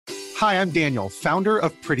Hi, I'm Daniel, founder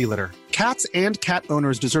of Pretty Litter. Cats and cat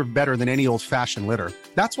owners deserve better than any old-fashioned litter.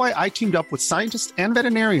 That's why I teamed up with scientists and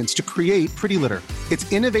veterinarians to create Pretty Litter.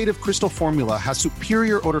 Its innovative crystal formula has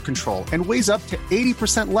superior odor control and weighs up to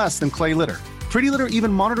 80% less than clay litter. Pretty Litter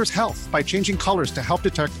even monitors health by changing colors to help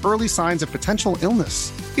detect early signs of potential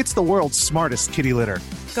illness. It's the world's smartest kitty litter.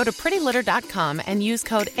 Go to prettylitter.com and use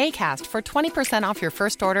code ACAST for 20% off your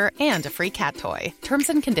first order and a free cat toy. Terms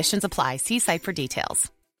and conditions apply. See site for details.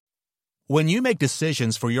 When you make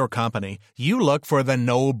decisions for your company, you look for the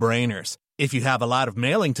no-brainers. If you have a lot of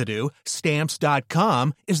mailing to do,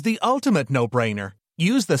 Stamps.com is the ultimate no-brainer.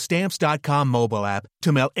 Use the Stamps.com mobile app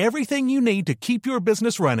to mail everything you need to keep your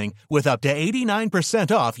business running with up to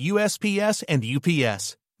 89% off USPS and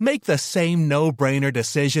UPS. Make the same no-brainer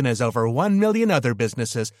decision as over 1 million other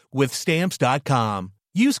businesses with Stamps.com.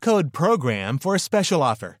 Use code PROGRAM for a special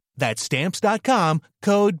offer. That's Stamps.com,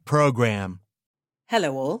 code PROGRAM.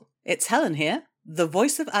 Hello all, it's Helen here, the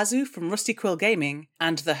voice of Azu from Rusty Quill Gaming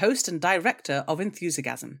and the host and director of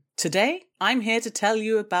Enthusiasm. Today, I'm here to tell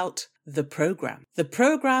you about The Program. The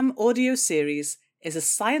Program audio series is a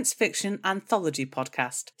science fiction anthology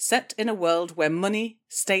podcast set in a world where money,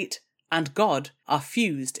 state, and God are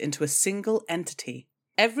fused into a single entity.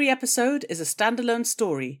 Every episode is a standalone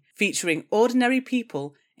story featuring ordinary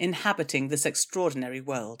people inhabiting this extraordinary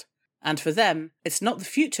world. And for them, it's not the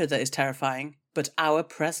future that is terrifying, but our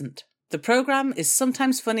present. The program is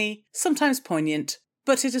sometimes funny, sometimes poignant,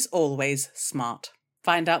 but it is always smart.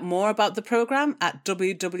 Find out more about the program at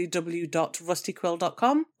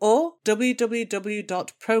www.rustyquill.com or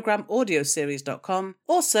www.programaudioseries.com,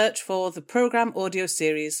 or search for the Program Audio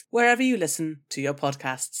Series wherever you listen to your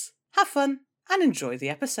podcasts. Have fun and enjoy the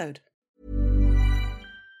episode.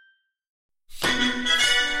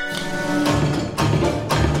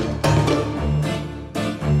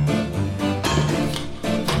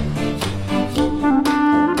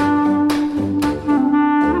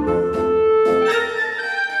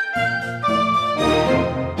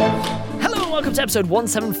 Welcome to episode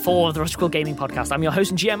 174 of the Rusty Quill Gaming Podcast. I'm your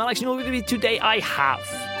host and GM, Alex, and with me today I have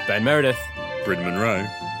Ben Meredith, Bryn Monroe,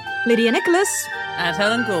 Lydia Nicholas, And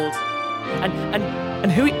Helen Gould.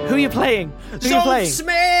 And who are you playing?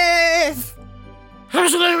 Smith!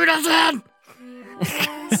 Who's Louis Dawson?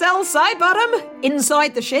 Cell Sidebottom,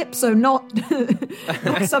 inside the ship, so not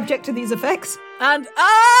subject to these effects. And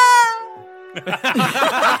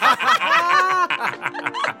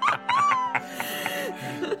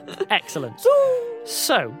Excellent.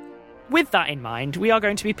 So, with that in mind, we are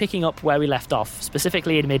going to be picking up where we left off,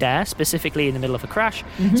 specifically in midair, specifically in the middle of a crash,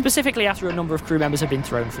 specifically after a number of crew members have been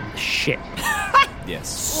thrown from the ship. Yes.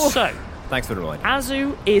 So, Thanks for the reminder.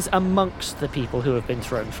 Azu is amongst the people who have been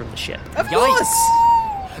thrown from the ship. of course!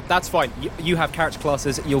 That's fine. You have character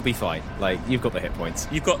classes, you'll be fine. Like, you've got the hit points.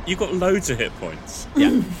 You've got loads of hit points.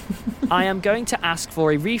 Yeah. I am going to ask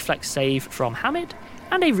for a reflex save from Hamid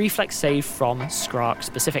and a reflex save from Skrark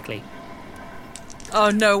specifically. Oh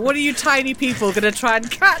no, what are you tiny people going to try and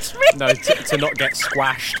catch me? No, to not get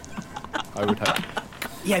squashed, I would hope.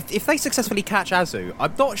 Yeah, if they successfully catch Azu,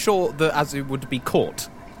 I'm not sure that Azu would be caught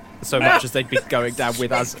so much as they'd be going down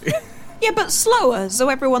with Azu. Yeah, but slower, so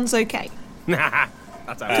everyone's okay.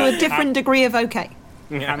 That's To a different degree of okay.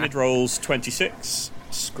 Hamid rolls 26.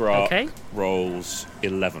 Skrark Okay. rolls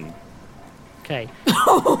 11. Okay.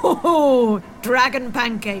 Oh, dragon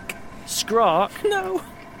pancake. Skrark, No.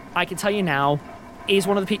 I can tell you now, is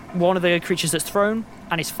one of the creatures that's thrown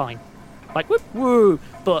and is fine. Like, whoop, woo,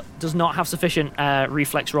 but does not have sufficient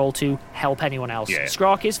reflex roll to help anyone else. Yeah.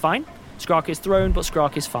 Skrark is fine. Skrark is thrown, but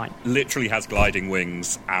Skrark is fine. Literally has gliding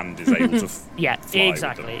wings and is able to Yeah, fly with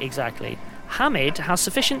them. exactly. Hamid has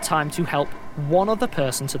sufficient time to help one other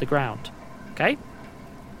person to the ground. Okay?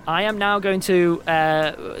 I am now going to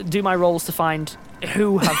do my rolls to find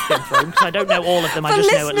who have been thrown, because I don't know all of them. I For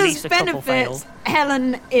just know at listeners' least a couple benefit, failed.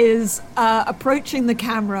 Helen is approaching the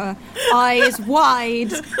camera, eyes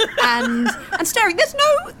wide and staring. There's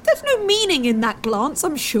no meaning in that glance,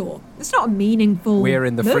 I'm sure. It's not a meaningful We're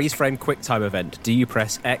in the look. freeze frame quick time event. Do you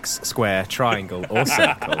press X, square, triangle, or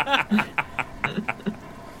circle?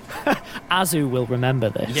 Azu will remember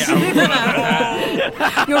this.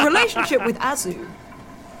 Your relationship with Azu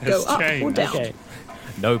go Has up or changed. down. Okay.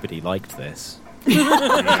 Nobody liked this.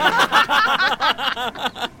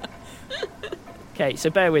 Okay, so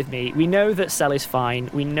bear with me. We know that Cell is fine.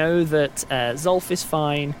 We know that Zolf is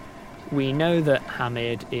fine. We know that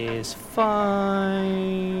Hamid is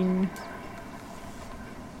fine.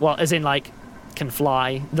 Well, as in, like, can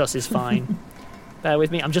fly, thus is fine. Bear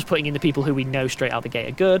with me. I'm just putting in the people who we know straight out the gate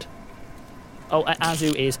are good. Oh,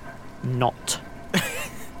 Azu is not.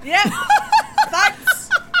 Yeah, thanks.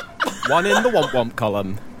 One in the womp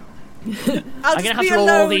column. I'm going to have to roll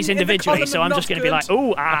all these individually, so I'm just going to be like,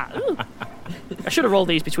 ooh. I should have rolled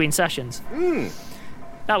these between sessions.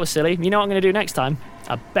 That was silly. You know what I'm going to do next time?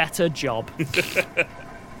 A better job.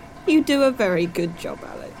 You do a very good job,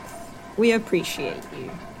 Alex. We appreciate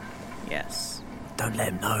you. Yes. Don't let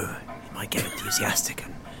him know. He might get enthusiastic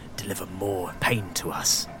and deliver more pain to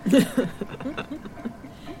us.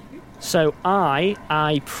 So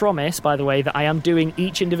I promise, by the way, that I am doing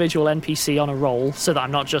each individual NPC on a roll so that I'm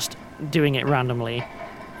not just doing it randomly.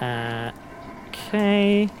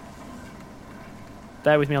 Okay.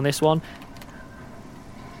 Bear with me on this one.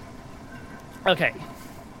 Okay.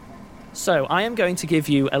 So I am going to give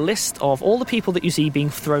you a list of all the people that you see being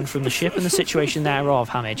thrown from the ship and the situation thereof,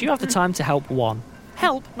 Hamid. You have the time to help one.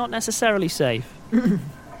 Help, not necessarily save.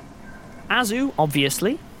 Azu,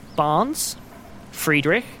 obviously. Barnes.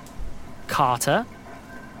 Friedrich. Carter,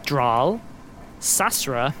 Dral,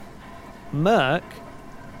 Sasra, Merc,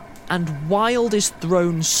 and Wild is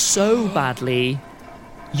thrown so badly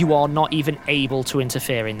you are not even able to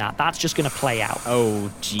interfere in that. That's just going to play out. Oh,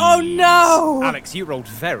 jeez. Oh, no! Alex, you rolled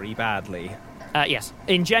very badly. Yes.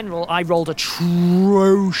 In general, I rolled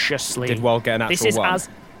atrociously. Did Wild get a natural this is one?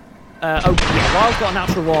 Wild got a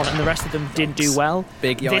natural one and the rest of them didn't do well.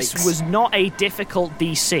 Big yikes. This was not a difficult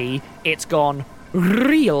DC. It's gone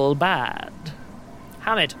real bad.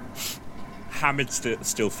 Hamid. Hamid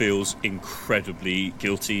still feels incredibly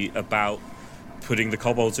guilty about putting the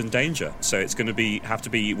kobolds in danger, so it's going to have to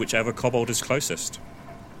be whichever kobold is closest.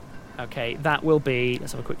 Okay, that will be...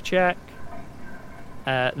 Let's have a quick check.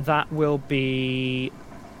 That will be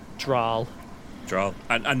Dral.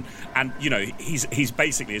 And you know, he's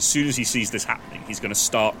basically, as soon as he sees this happening, he's going to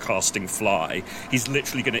start casting Fly. He's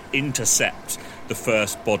literally going to intercept the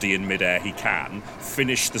first body in midair he can,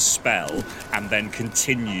 finish the spell, and then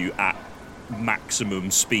continue at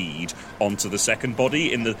maximum speed onto the second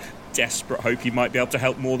body in the desperate hope he might be able to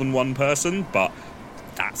help more than one person, but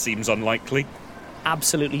that seems unlikely.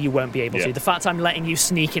 Absolutely, you won't be able to. The fact I'm letting you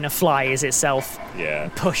sneak in a fly is itself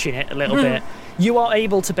pushing it a little bit. You are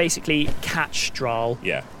able to basically catch Dral,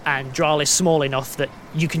 and Dral is small enough that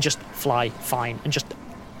you can just fly fine and just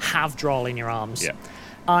have Dral in your arms. Yeah.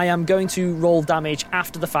 I am going to roll damage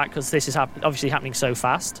after the fact because this is obviously happening so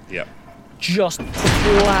fast. Yeah. Just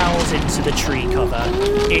plows into the tree cover.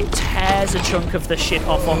 It tears a chunk of the ship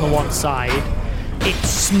off on the one side. It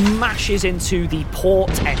smashes into the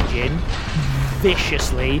port engine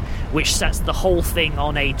viciously, which sets the whole thing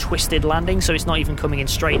on a twisted landing, so it's not even coming in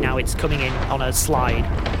straight now, it's coming in on a slide.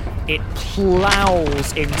 It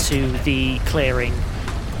plows into the clearing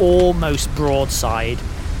almost broadside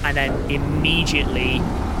and then immediately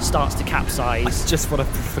starts to capsize. I just want to,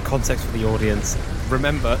 for context for the audience,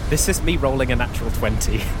 remember, this is me rolling a natural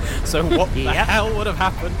 20, so what the hell would have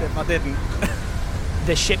happened if I didn't?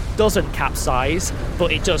 The ship doesn't capsize,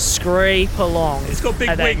 but it does scrape along. It's got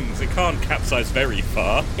big wings. It can't capsize very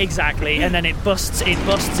far. Exactly, and then it busts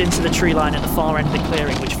into the tree line at the far end of the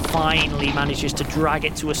clearing, which finally manages to drag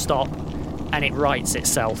it to a stop, and it rights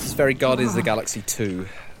itself. It's very Guardians of the Galaxy 2.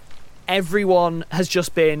 Everyone has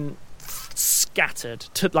just been scattered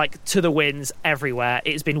to the winds everywhere.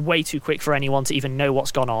 It's been way too quick for anyone to even know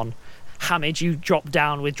what's gone on. Hamid, you drop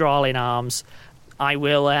down with Dral in arms. I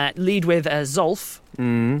will lead with Zolf.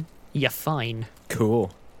 You're fine.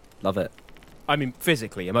 Cool. Love it. I mean,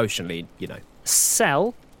 physically, emotionally, you know.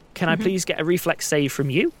 Sel, can I please get a reflex save from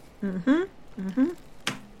you?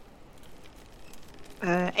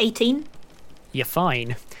 18. You're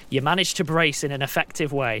fine. You managed to brace in an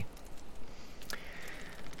effective way.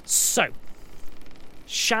 So,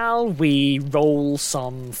 shall we roll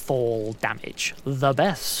some fall damage? The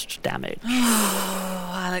best damage.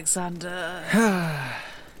 Oh, Alexander.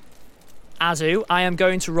 Azu, I am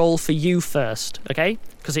going to roll for you first, okay?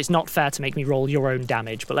 Because it's not fair to make me roll your own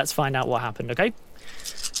damage, but let's find out what happened, okay?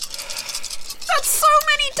 That's so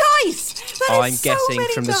many dice! I'm guessing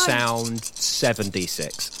from the sound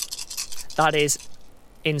 7d6. That is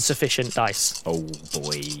insufficient dice. Oh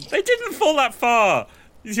boy. They didn't fall that far!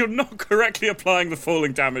 You're not correctly applying the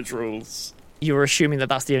falling damage rules. You were assuming that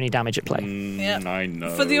that's the only damage at play. I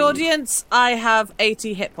know. For the audience, I have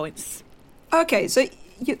 80 hit points. Okay, so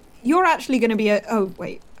you're actually going to be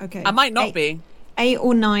okay. I might not be. 8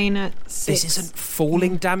 or 9 at 6. This isn't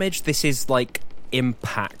falling damage, this is like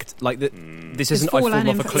impact. Like this isn't I fall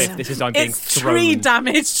off a cliff, yeah. this is I'm being It's thrown. tree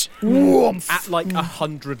damage. At like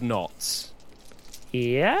 100 knots.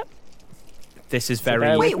 Yeah. This is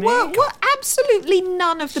very... Wait, were absolutely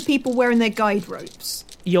none of the people wearing their guide ropes?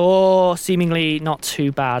 You're seemingly not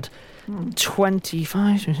too bad.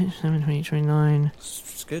 25, 26, 27, 28, 29.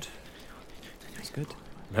 It's good. It's good.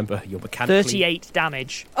 Remember, you're mechanically... 38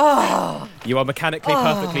 damage. Oh! You are mechanically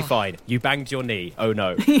perfectly fine. You banged your knee. Oh,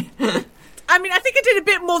 no. I mean, I think I did a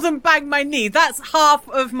bit more than bang my knee. That's half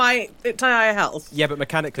of my entire health. Yeah, but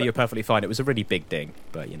mechanically you're perfectly fine. It was a really big ding,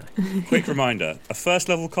 but, you know. Quick reminder, a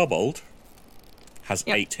first-level kobold has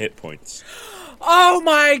 8 hit points. Oh,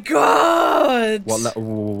 my God!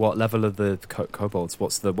 What level are the kobolds?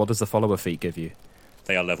 What does the follower feat give you?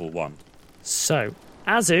 They are level 1. So,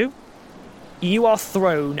 Azu, you are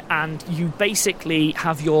thrown and you basically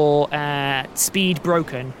have your speed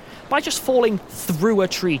broken by just falling through a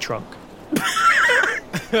tree trunk.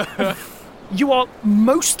 You are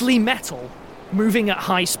mostly metal, moving at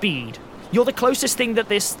high speed. You're the closest thing that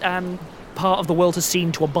this part of the world has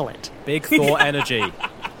seen to a bullet. Big Thor energy.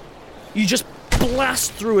 You just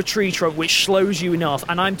blast through a tree trunk, which slows you enough,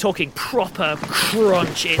 and I'm talking proper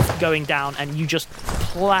crunch. It's going down, and you just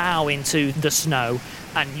plough into the snow,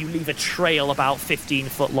 and you leave a trail about 15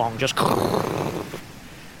 foot long. Just.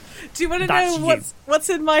 Do you want to know what's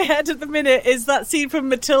in my head at the minute? Is that scene from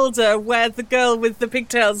Matilda where the girl with the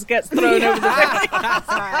pigtails gets thrown over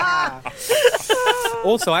the building?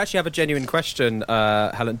 Also, I actually have a genuine question,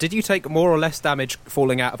 Helen. Did you take more or less damage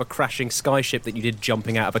falling out of a crashing skyship than you did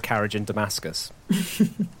jumping out of a carriage in Damascus?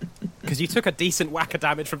 Because you took a decent whack of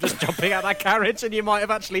damage from just jumping out of that carriage, and you might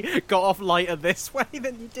have actually got off lighter this way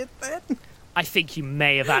than you did then. I think you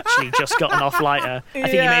may have actually just gotten off lighter. I think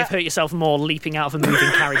you may have hurt yourself more leaping out of a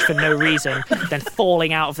moving carriage for no reason than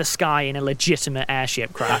falling out of the sky in a legitimate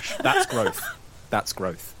airship crash. That's growth. That's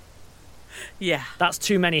growth. Yeah. That's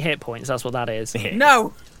too many hit points, that's what that is.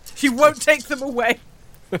 No! You won't take them away.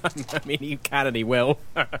 I mean, you can and he will.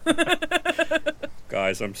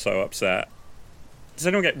 Guys, I'm so upset. Does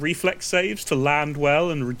anyone get reflex saves to land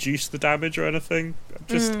well and reduce the damage or anything?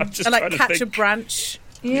 I'm just I like trying to catch think. a branch.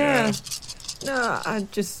 Yeah. No, I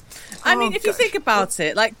just... I mean, if you think about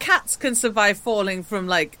it, like, cats can survive falling from,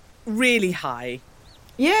 like, really high.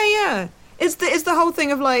 Yeah. It's the whole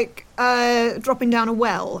thing of, like, dropping down a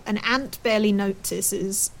well. An ant barely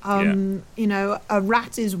notices. You know, a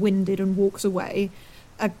rat is winded and walks away.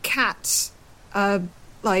 A cat,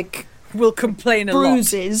 will complain a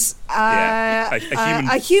bruises. lot.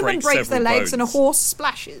 A human breaks their legs bones. and a horse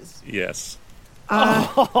splashes. Yes.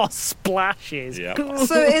 Splashes. Yeah.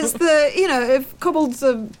 So it's if kobolds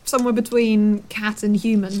are somewhere between cat and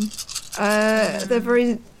human, they're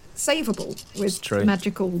very savable with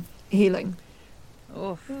magical healing.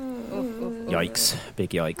 Yikes. Big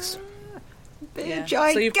yikes.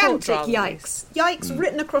 Gigantic yikes. Yikes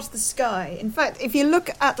written across the sky. In fact, if you look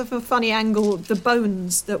at the funny angle, the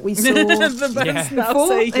bones that we saw before,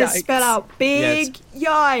 they spell out big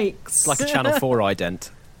yikes. It's like a Channel 4 ident.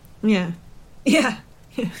 Yeah.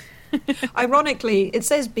 Ironically, it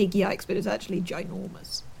says big yikes, but it's actually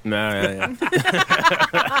ginormous. No,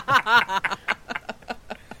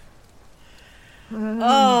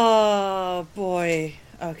 Oh, boy.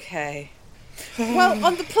 Okay. Well,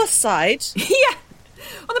 on the plus side...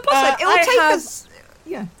 On the plus side, it'll take us...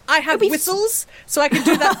 Yeah. I have whistles, so I can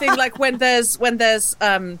do that thing like when there's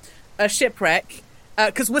a shipwreck,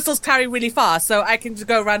 because whistles carry really far, so I can just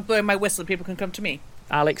go around blowing my whistle and people can come to me.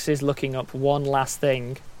 Alex is looking up one last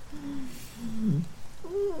thing.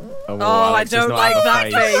 I don't like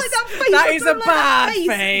that face. That is a bad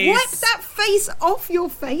face. Wipe that face off your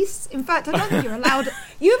face. In fact, I don't think you're allowed...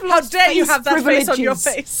 You've lost How dare you face have that privileges. face on your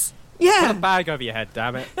face? Yeah. Put a bag over your head,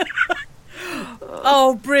 damn it.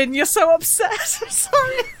 Oh, Bryn, you're so upset. I'm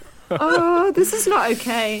sorry. Oh, this is not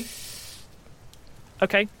okay.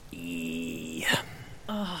 Okay.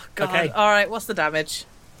 Oh, God. Okay. All right, what's the damage?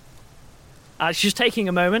 It's just taking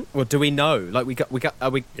a moment. Well, do we know? Like,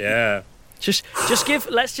 Yeah.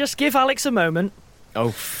 Let's just give Alex a moment.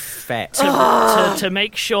 Oh, fet. To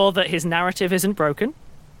make sure that his narrative isn't broken.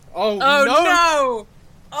 Oh, no!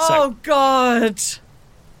 Oh, God.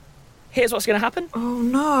 Here's what's going to happen. Oh,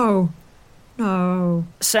 no. No.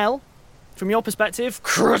 Cell, from your perspective,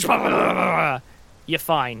 crunch, you're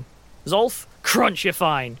fine. Zolf, crunch, you're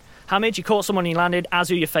fine. Hamid, you caught someone and you landed.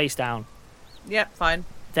 Azu, you're face down. Yep, fine.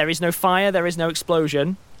 There is no fire, there is no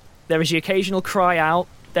explosion. There is the occasional cry out.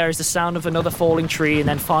 There is the sound of another falling tree, and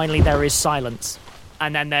then finally there is silence.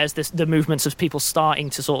 And then there's the movements of people starting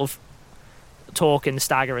to sort of talk and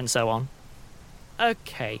stagger and so on.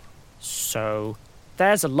 Okay, so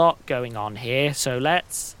there's a lot going on here. So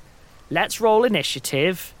let's roll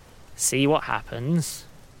initiative, see what happens.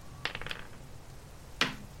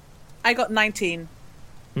 I got 19.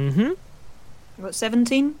 Mm-hmm. You got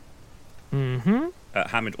 17? Mm-hmm.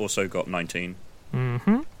 Hamid also got 19.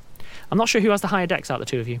 Mm-hmm. I'm not sure who has the higher dex out of the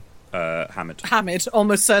two of you. Hamid. Hamid,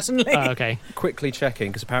 almost certainly. Okay. Quickly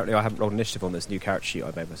checking, because apparently I haven't rolled initiative on this new character sheet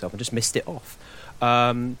I made myself and just missed it off.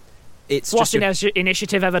 It's What's just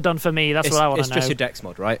initiative ever done for me? That's what I want to know. It's just your dex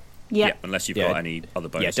mod, right? Yeah. Unless you've got any other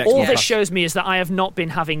bonuses. Dex All mod this plus. shows me is that I have not been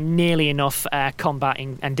having nearly enough combat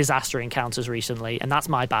and disaster encounters recently, and that's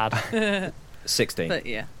my bad. 16. But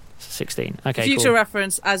yeah. 16. Okay, Future cool.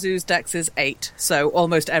 reference, Azu's dex is 8, so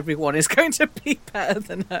almost everyone is going to be better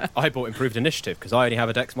than her. I bought improved initiative because I only have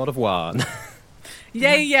a dex mod of 1.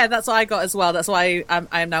 Yeah, that's what I got as well. That's why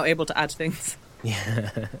I am now able to add things.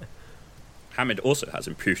 Hamid also has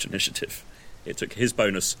improved initiative. It took his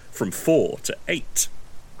bonus from 4 to 8.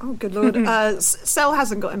 Oh, good lord. Cell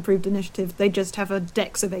hasn't got improved initiative. They just have a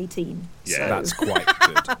dex of 18. Yeah, so. That's quite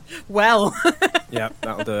good. Well. Yeah,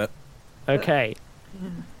 that'll do it. Okay.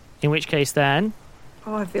 In which case then,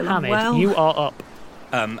 Oh, I feel Hamid, unwell. you are up.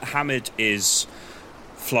 Hamid is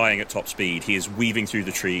flying at top speed. He is weaving through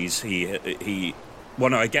the trees. Well,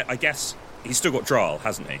 no, I guess he's still got Dral,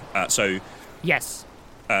 hasn't he? So Yes.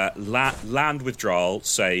 land with Dral,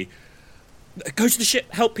 say, go to the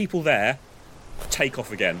ship, help people there, take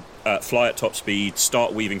off again, fly at top speed,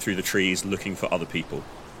 start weaving through the trees, looking for other people.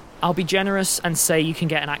 I'll be generous and say you can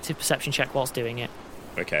get an active perception check whilst doing it.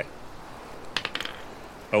 Okay.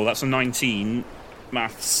 Oh, that's a 19.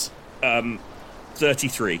 Maths.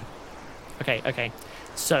 33. Okay.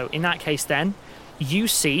 So, in that case then, you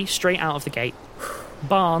see, straight out of the gate,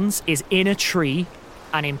 Barnes is in a tree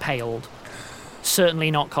and impaled.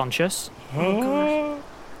 Certainly not conscious. The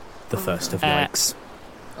first of yikes.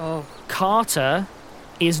 Carter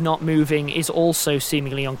is not moving, is also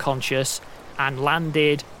seemingly unconscious, and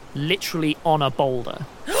landed literally on a boulder.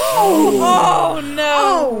 Oh,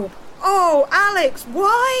 no. Oh, Alex,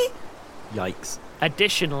 why? Yikes.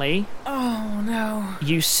 Additionally, Oh, no.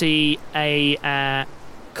 you see a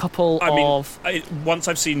couple of... Once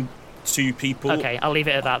I've seen two people... Okay, I'll leave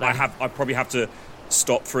it at that then. I probably have to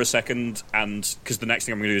stop for a second, and because the next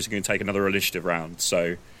thing I'm going to do is going to take another initiative round,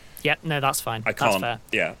 so... Yep, no, that's fine. I can't, That's fair.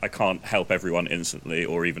 yeah, I can't help everyone instantly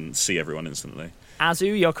or even see everyone instantly.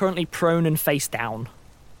 Azu, you're currently prone and face down.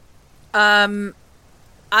 Azu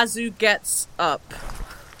gets up.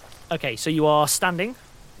 Okay, so you are standing.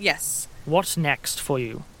 Yes. What's next for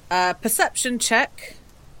you? Perception check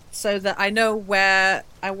so that I know where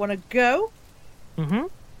I want to go. Mm-hmm.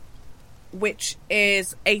 Which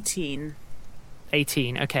is 18.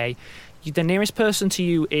 18, okay. The nearest person to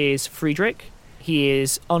you is Friedrich. He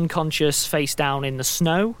is unconscious, face down in the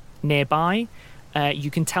snow nearby. You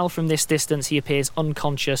can tell from this distance he appears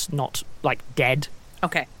unconscious, not, like, dead.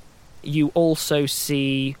 Okay. You also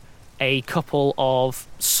see a couple of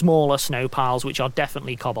smaller snow piles, which are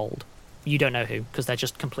definitely kobold. You don't know who, because they're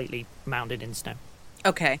just completely mounded in snow.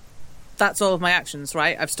 Okay. That's all of my actions,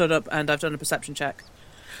 right? I've stood up and I've done a perception check.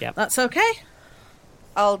 Yep. That's okay.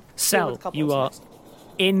 I'll deal Cell, with kobolds you are next.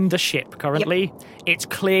 in the ship currently. It's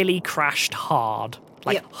clearly crashed hard.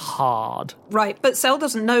 Hard. Right, but Cell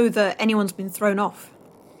doesn't know that anyone's been thrown off.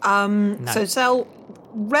 No. So Cell,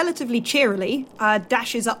 relatively cheerily,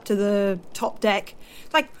 dashes up to the top deck.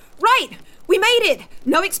 Like, right, we made it!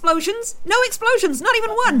 No explosions, not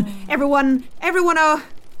even one! Everyone are...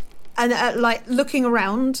 And, looking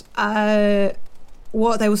around,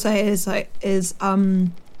 what they will say is,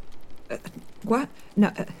 what?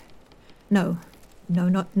 No,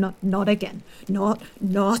 not again.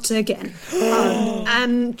 Not again.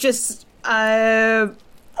 And just, I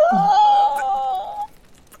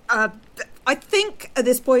think at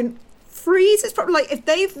this point, Freeze is probably like, if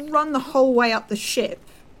they've run the whole way up the ship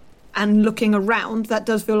and looking around, that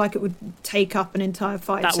does feel like it would take up an entire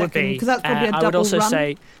 5 That seconds. would be. Because that's probably a double I would also run.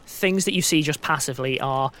 say things that you see just passively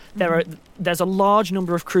are there's a large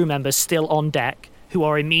number of crew members still on deck who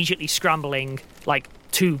are immediately scrambling, like,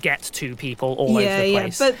 to get to people all over the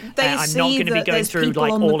place. But they I'm see not going to be that going there's through people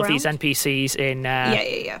like on the all of these ground. NPCs in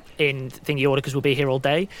in Thingy Order because we'll be here all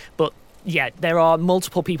day. But yeah, there are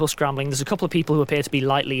multiple people scrambling. There's a couple of people who appear to be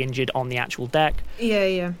lightly injured on the actual deck.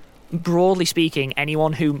 Yeah. Broadly speaking,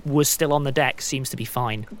 anyone who was still on the deck seems to be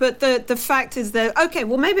fine. But the fact is that, okay,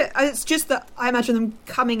 well, maybe it's just that I imagine them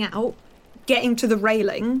coming out, getting to the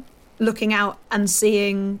railing, looking out and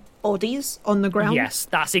seeing bodies on the ground. Yes,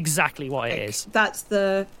 that's exactly what it is. That's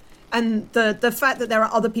the fact that there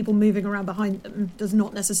are other people moving around behind them does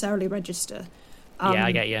not necessarily register. Yeah,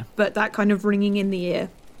 I get you. But that kind of ringing in the ear.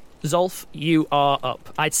 Zolf, you are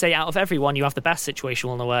up. I'd say out of everyone, you have the best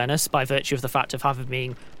situational awareness by virtue of the fact of having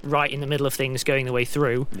been right in the middle of things going the way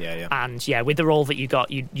through. Yeah. And yeah, with the role that you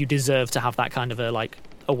got, you deserve to have that kind of a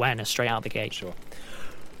awareness straight out of the gate. Sure.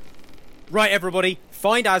 Right, everybody,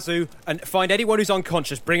 find Azu and find anyone who's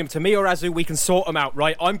unconscious. Bring them to me or Azu. We can sort them out,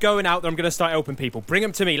 right? I'm going out there. I'm going to start helping people. Bring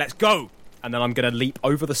them to me. Let's go. And then I'm going to leap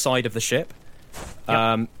over the side of the ship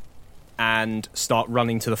and start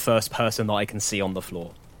running to the first person that I can see on the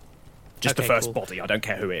floor. Just the first body. I don't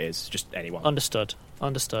care who it is. Just anyone. Understood.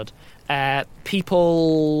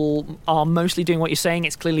 People are mostly doing what you're saying.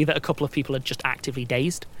 It's clearly that a couple of people are just actively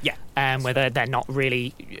dazed. Yeah. Whether they're not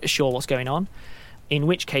really sure what's going on. In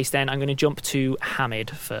which case, then, I'm going to jump to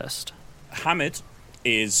Hamid first. Hamid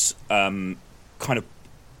is kind of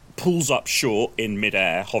pulls up short in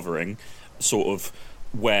midair, hovering, sort of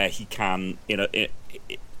where he can,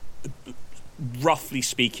 roughly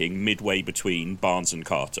speaking, midway between Barnes and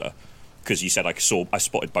Carter. Because you said I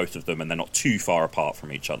spotted both of them and they're not too far apart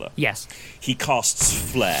from each other. Yes. He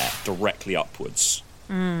casts Flare directly upwards.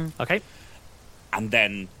 Okay. And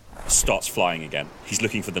then starts flying again. He's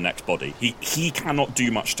looking for the next body. He cannot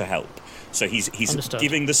do much to help. So he's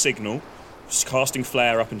giving the signal, casting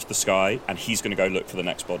Flare up into the sky, and he's going to go look for the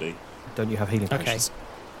next body. Don't you have healing potions?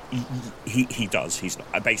 He does. He's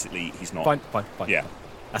not. Basically, he's not. Fine. Yeah.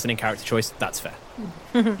 That's an in-character choice. That's fair.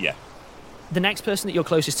 Yeah. The next person that you're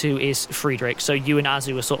closest to is Friedrich, so you and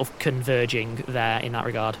Azu are sort of converging there in that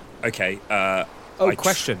regard. Okay.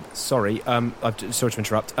 Question. Sorry. Sorry to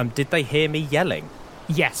interrupt. Did they hear me yelling?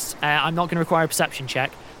 Yes. I'm not going to require a perception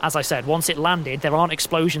check. As I said, once it landed, there aren't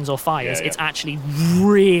explosions or fires. Yeah. It's actually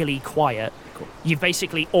really quiet. Cool. You've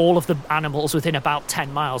basically, all of the animals within about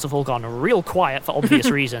 10 miles have all gone real quiet for obvious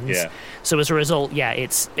reasons. Yeah. So as a result,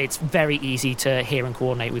 it's very easy to hear and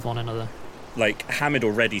coordinate with one another. Like, Hamid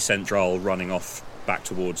already sent Dral running off back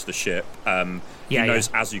towards the ship. He knows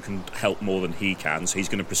Azu can help more than he can, so he's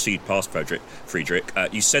going to proceed past Friedrich.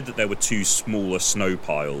 You said that there were two smaller snow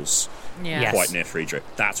piles quite near Friedrich.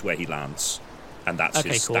 That's where he lands. And that's okay,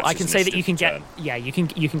 his, cool. that's I can his say that you can turn. you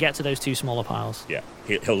can get to those two smaller piles. Yeah,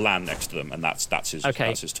 he'll land next to them, and that's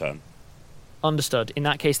his turn. Understood. In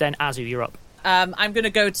that case, then, Azu, you're up. I'm going to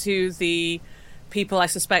go to the people I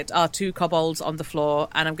suspect are two kobolds on the floor,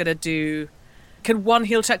 and I'm going to do... Can one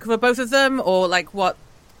heal check cover both of them, or like what?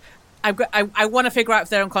 I want to figure out if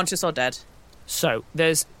they're unconscious or dead. So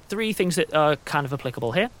there's three things that are kind of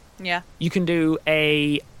applicable here. Yeah. You can do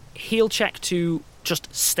a heal check to just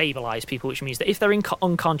stabilise people, which means that if they're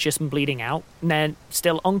unconscious and bleeding out, they're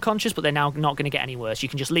still unconscious, but they're now not going to get any worse. You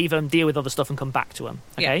can just leave them, deal with other stuff, and come back to them.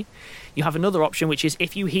 Okay. Yeah. You have another option, which is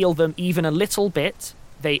if you heal them even a little bit,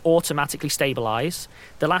 they automatically stabilise.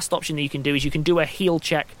 The last option that you can do is you can do a heal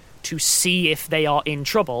check to see if they are in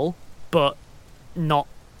trouble, but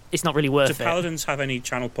it's not really worth it. Do paladins have any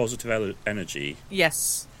channel positive energy?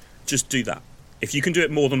 Yes. Just do that. If you can do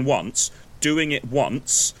it more than once, doing it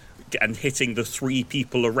once and hitting the three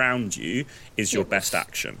people around you is your best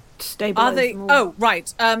action. Stabilize are they? them all. Oh,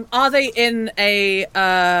 right. Are they in a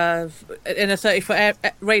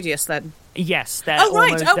 30-foot radius then? Yes, they're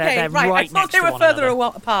right, almost, okay, they're right. right I thought next they to were one further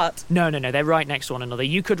another. apart. No, they're right next to one another.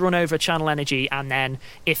 You could run over channel energy, and then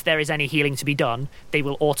if there is any healing to be done, they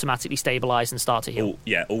will automatically stabilise and start to heal.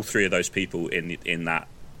 All three of those people in that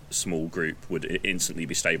small group would instantly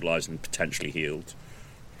be stabilised and potentially healed.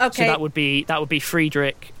 Okay. So that would be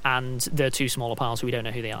Friedrich and the two smaller piles who we don't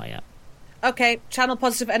know who they are yet. Okay, channel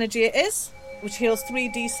positive energy it is, which heals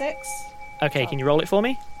 3d6. Okay, can you roll it for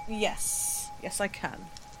me? Yes, I can.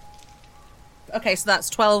 Okay, so that's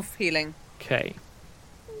 12 healing. Okay.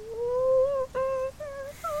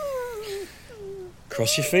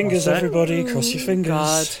 Cross your fingers, everybody. Cross your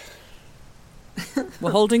fingers. God.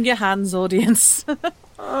 We're holding your hands, audience.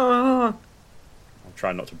 I'm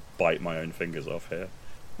trying not to bite my own fingers off here.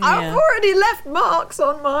 I've already left marks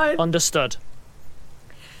on mine. Understood.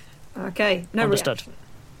 Okay, no Understood. reaction.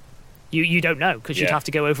 You don't know, because you'd have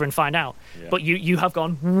to go over and find out. Yeah. But you have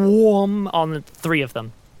gone warm on three of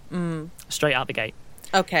them. Straight out the gate.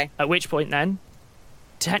 Okay. At which point then,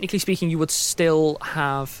 technically speaking, you would still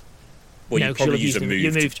have... Well, you probably use a move.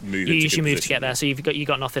 You use your move to get there, yeah. so you've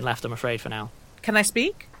got nothing left, I'm afraid, for now. Can I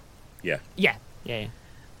speak? Yeah. Yeah.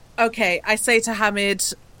 Okay, I say to Hamid,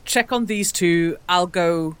 check on these two, I'll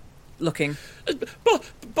go looking.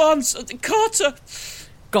 Barnes, Carter!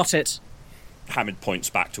 Got it. Hamid points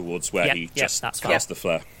back towards where he just that's cast the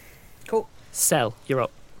flare. Cool. Cell, you're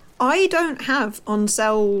up. I don't have on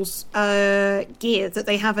Cell's gear that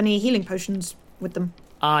they have any healing potions with them.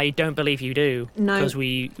 I don't believe you do. No. Because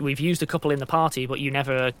we've used a couple in the party, but you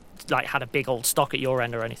never had a big old stock at your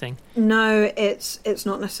end or anything. No, it's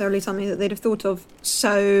not necessarily something that they'd have thought of.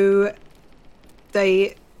 So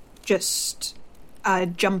they just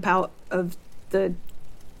jump out of the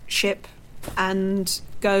ship and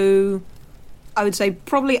go, I would say,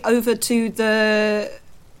 probably over to the...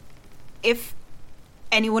 If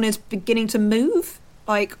anyone is beginning to move,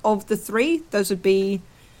 like, of the three, those would be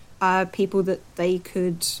people that they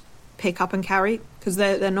could pick up and carry, because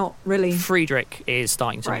they're not really... Friedrich is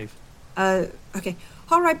starting to move. Okay.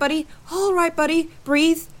 All right, buddy.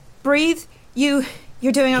 Breathe. You're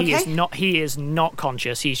doing okay? He is not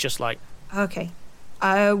conscious. He's just like... Okay.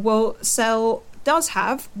 Well, Cell does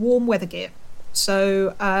have warm weather gear,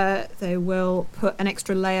 so they will put an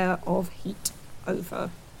extra layer of heat over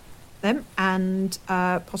them and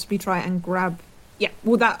possibly try and grab... Yeah,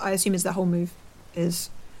 well, that, I assume, is the whole move, is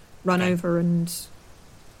run over and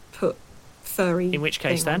put furry... In which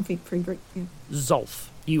case, then, Friedrich, yeah. Zolf,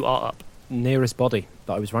 you are up. Nearest body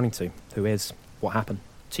that I was running to. Who is? What happened?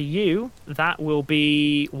 To you, that will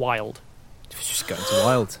be Wild. Just going to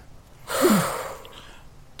Wild.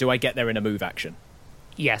 Do I get there in a move action?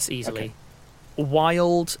 Yes, easily. Okay.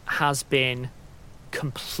 Wild has been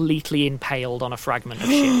completely impaled on a fragment of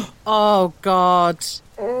ship. Oh, God.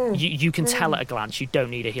 You can tell at a glance. You don't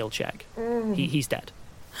need a heal check. He's dead.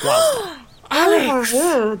 Wild. Alex!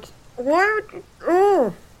 Oh, my word.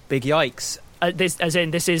 What? Big yikes.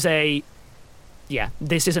 This is a... Yeah,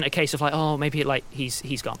 this isn't a case of like, oh, maybe like he's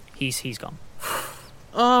gone. He's gone.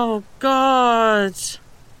 Oh, God.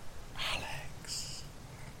 Alex.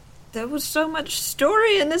 There was so much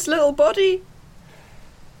story in this little body.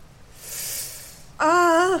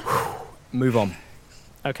 Move on.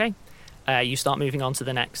 Okay. You start moving on to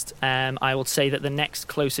the next. I would say that the next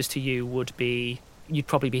closest to you would be... You'd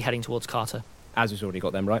probably be heading towards Carter. Azu's already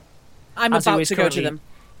got them, right? I'm about to go to them.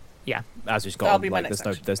 Yeah. Azu's got That'll them. be my Like,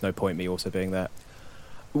 next there's no point me also being there.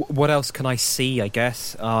 What else can I see, I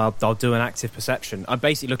guess? I'll do an active perception. I'm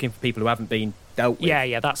basically looking for people who haven't been dealt with.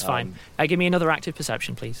 Yeah, that's fine. Give me another active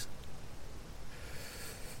perception, please.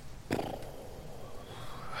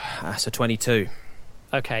 That's a 22.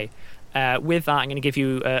 Okay. With that, I'm going to give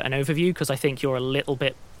you an overview, because I think you're a little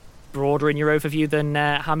bit broader in your overview than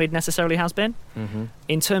Hamid necessarily has been. Mm-hmm.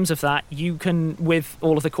 In terms of that, you can, with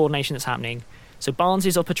all of the coordination that's happening, so Barnes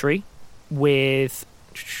is up a tree with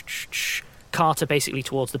Carter basically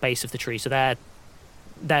towards the base of the tree. So they're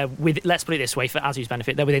with, let's put it this way, for Azu's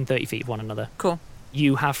benefit, they're within 30 feet of one another. Cool.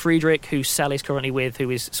 You have Friedrich, who Cell is currently with, who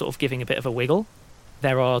is sort of giving a bit of a wiggle.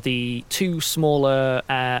 There are the two smaller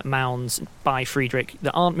mounds by Friedrich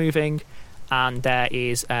that aren't moving, and there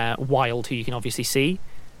is Wild, who you can obviously see.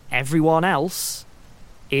 Everyone else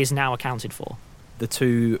is now accounted for. The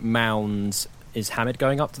two mounds, is Hamid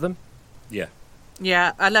going up to them? Yeah.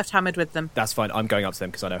 Yeah, I left Hamid with them. That's fine. I'm going up to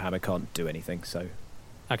them because I know Hamid can't do anything. So,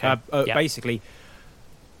 Okay. Basically,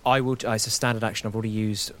 it's a standard action. I've already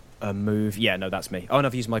used a move. Yeah, no, that's me. Oh, and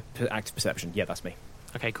I've used my active perception. Yeah, that's me.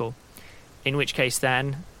 Okay, cool. In which case,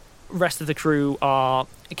 then, rest of the crew are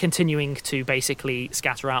continuing to basically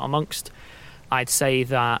scatter out amongst. I'd say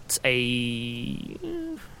that I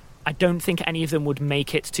don't think any of them would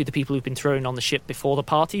make it to the people who've been thrown on the ship before the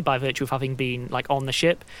party by virtue of having been like on the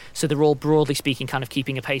ship. So they're all, broadly speaking, kind of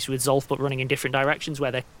keeping a pace with Zolf, but running in different directions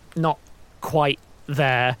where they're not quite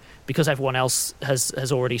there because everyone else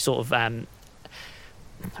has already sort of,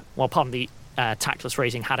 pardon the tactless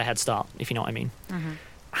phrasing, had a head start, if you know what I mean. Mm-hmm.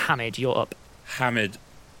 Hamid, you're up. Hamid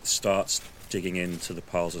starts digging into the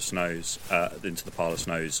pile of snows,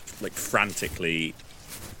 like frantically.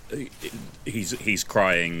 He's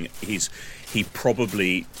crying. His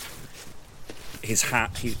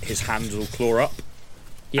hands will claw up,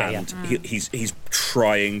 he's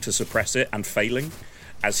trying to suppress it and failing,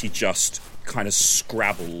 as he just kind of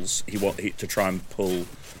scrabbles. He to try and pull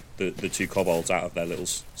the two kobolds out of their little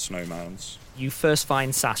snow mounds. You first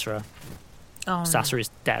find Sasra. Oh, Sasra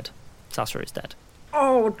is dead. Sasra is dead.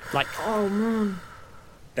 Oh, like, oh man!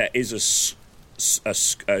 There is a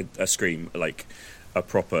scream, like a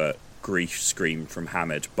proper grief scream from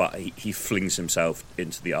Hamid, but he flings himself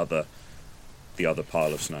into the other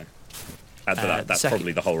pile of snow. That's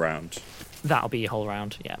probably the whole round. That'll be your whole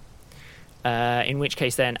round, yeah. In which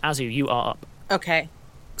case, then, Azu, you are up. Okay,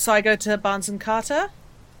 so I go to Barnes and Carter.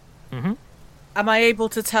 Mm-hmm. Am I able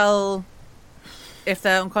to tell if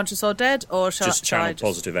they're unconscious or dead, or shall channel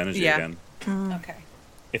positive energy again? Okay.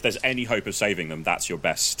 If there's any hope of saving them, that's your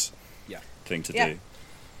best thing to do.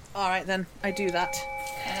 All right, then I do that.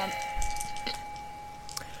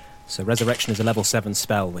 So resurrection is a level 7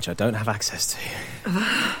 spell, which I don't have access to.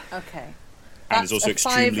 Okay. And it's also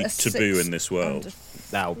extremely taboo in this world.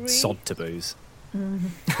 Now, sod taboos.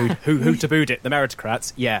 Who tabooed it? The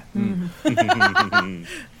meritocrats? Yeah.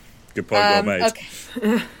 Good point, well made.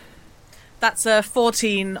 Okay. That's a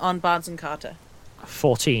 14 on Barnes and Carter.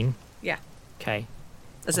 14? Yeah. Okay.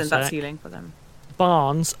 As in, that's healing for them.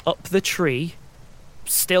 Barnes, up the tree,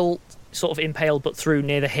 still sort of impaled but through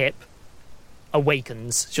near the hip,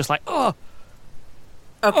 awakens, just like, oh.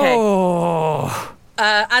 Okay. Oh.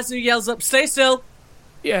 Azu yells up, "Stay still."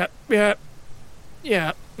 Yeah,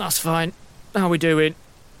 that's fine. How are we doing?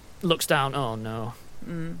 Looks down. Oh, no.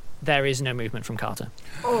 There is no movement from Carter.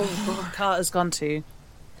 Oh, Carter's gone too.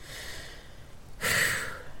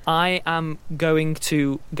 I am going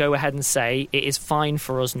to go ahead and say it is fine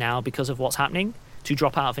for us now, because of what's happening, to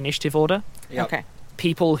drop out of initiative order. Yep. Okay.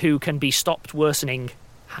 People who can be stopped worsening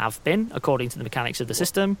have been, according to the mechanics of the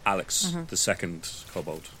system. Alex, the second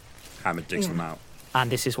kobold. Hamid digs them out.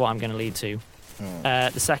 And this is what I'm going to lead to.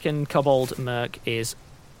 The second kobold, Merc, is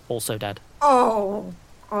also dead. Oh.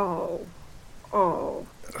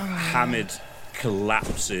 Hamid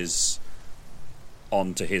collapses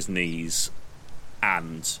onto his knees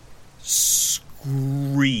and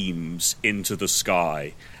screams into the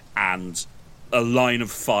sky, and a line of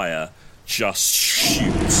fire just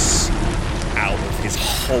shoots out of his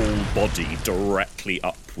whole body directly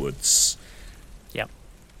upwards. Yep.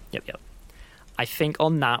 I think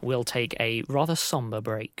on that we'll take a rather somber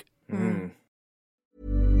break.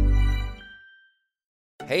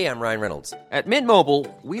 Hey, I'm Ryan Reynolds. At Mint Mobile,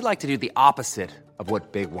 we like to do the opposite of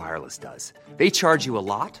what Big Wireless does. They charge you a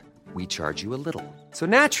lot, we charge you a little. So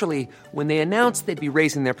naturally, when they announced they'd be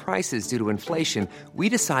raising their prices due to inflation, we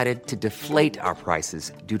decided to deflate our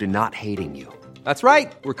prices due to not hating you. That's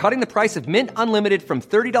right. We're cutting the price of Mint Unlimited from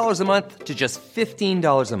 $30 a month to just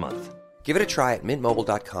 $15 a month. Give it a try at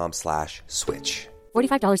mintmobile.com/switch.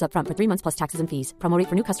 $45 up front for 3 months plus taxes and fees. Promo rate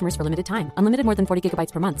for new customers for limited time. Unlimited more than 40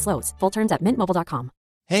 gigabytes per month. Slows full terms at mintmobile.com.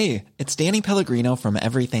 Hey, it's Danny Pellegrino from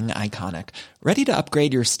Everything Iconic. Ready to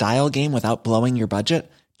upgrade your style game without blowing your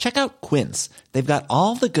budget? Check out Quince. They've got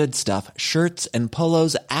all the good stuff, shirts and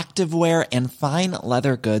polos, activewear, and fine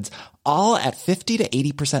leather goods, all at 50 to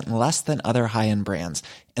 80% less than other high-end brands.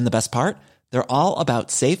 And the best part? They're all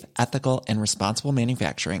about safe, ethical, and responsible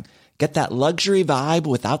manufacturing. Get that luxury vibe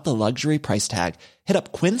without the luxury price tag. Hit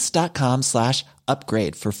up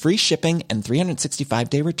quince.com/upgrade for free shipping and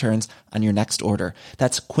 365-day returns on your next order.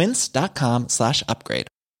 That's quince.com/upgrade.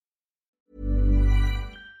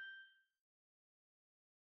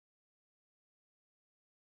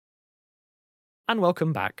 And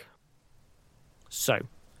welcome back. So,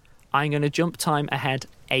 I'm going to jump time ahead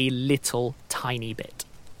a little tiny bit,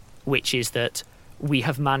 which is that we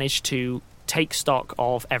have managed to take stock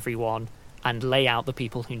of everyone and lay out the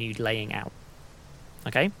people who need laying out.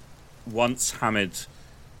 Okay? Once Hamid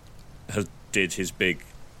did his big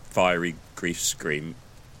fiery grief scream,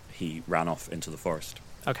 he ran off into the forest.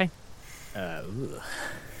 Okay.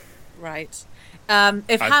 Right.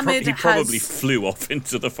 If Hamid he probably flew off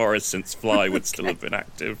into the forest, since Fly would still have been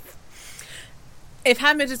active. If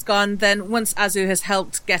Hamid is gone, then once Azu has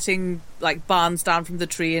helped getting Barnes down from the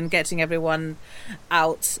tree and getting everyone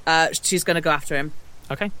out, she's going to go after him.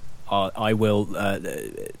 Okay. I will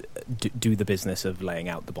do the business of laying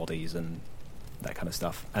out the bodies and that kind of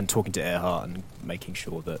stuff, and talking to Earhart and making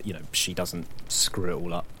sure that she doesn't screw it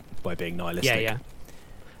all up by being nihilistic.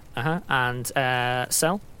 Yeah. And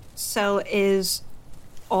Cell? Cell is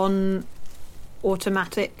on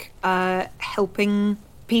automatic, helping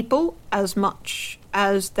people as much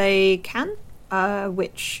as they can,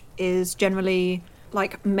 which is generally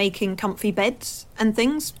making comfy beds and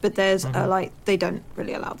things, but there's they don't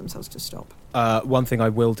really allow themselves to stop. One thing I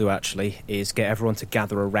will do actually is get everyone to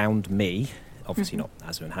gather around me, obviously not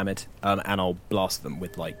Azu and Hamid, and I'll blast them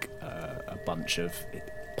with a bunch of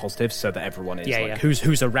positives, so that everyone is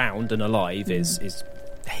who's around and alive is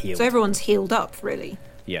healed. So everyone's healed up, really.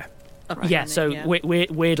 Yeah. Right, yeah, so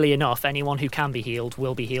weirdly enough, anyone who can be healed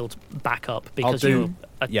will be healed back up, because you're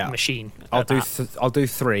a machine. I'll do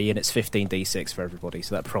 3, and it's 15d6 for everybody,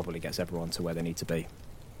 so that probably gets everyone to where they need to be.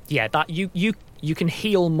 Yeah, that you can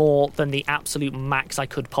heal more than the absolute max I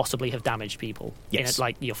could possibly have damaged people. Yes.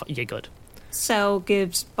 You're good. Cell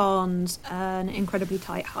gives Barnes an incredibly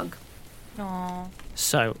tight hug. Aww.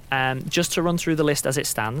 So, just to run through the list as it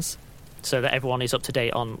stands, so that everyone is up to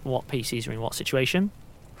date on what PCs are in what situation.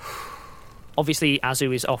 Obviously,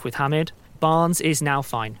 Azu is off with Hamid. Barnes is now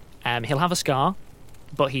fine. He'll have a scar,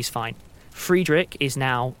 but he's fine. Friedrich is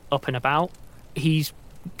now up and about. He's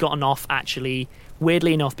gotten off, actually,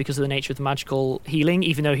 weirdly enough, because of the nature of the magical healing.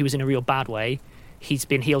 Even though he was in a real bad way, he's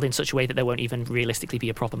been healed in such a way that there won't even realistically be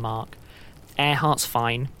a proper mark. Earhart's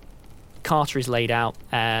fine. Carter is laid out,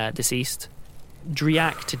 deceased.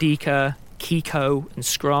 Driak, Tadika, Kiko, and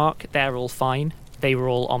Skrark, they're all fine. They were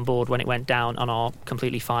all on board when it went down and are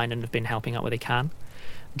completely fine and have been helping out where they can.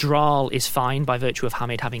 Dral is fine by virtue of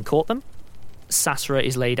Hamid having caught them. Sasra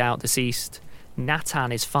is laid out, deceased.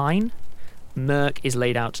 Natan is fine. Merc is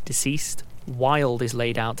laid out, deceased. Wild is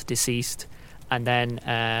laid out, deceased. and then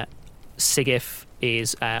Sigif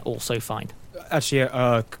is also fine. Actually,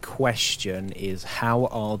 a question is, how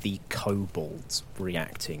are the kobolds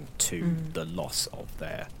reacting to the loss of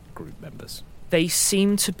their group members? They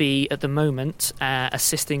seem to be, at the moment,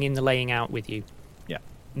 assisting in the laying out with you. Yeah.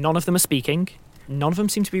 None of them are speaking. None of them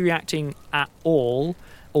seem to be reacting at all,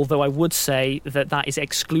 although I would say that is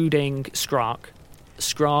excluding Skrark.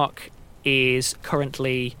 Skrark is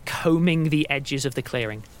currently combing the edges of the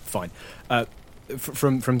clearing. Fine.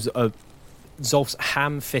 From Zolf's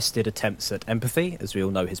ham-fisted attempts at empathy, as we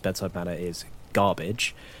all know his bedside manner is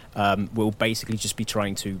garbage, will basically just be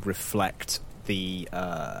trying to reflect the...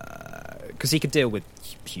 Because he could deal with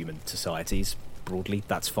human societies broadly,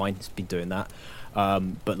 that's fine, he's been doing that.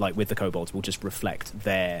 But like with the kobolds, we'll just reflect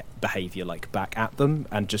their behaviour like back at them,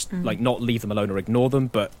 and just like not leave them alone or ignore them,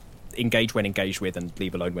 but engage when engaged with and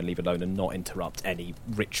leave alone when leave alone, and not interrupt any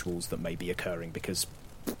rituals that may be occurring, because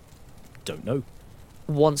don't know.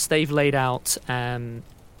 Once they've laid out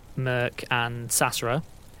Merc and Sasra,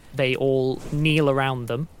 they all kneel around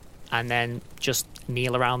them, and then just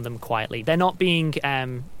kneel around them quietly. They're not being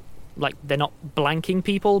they're not blanking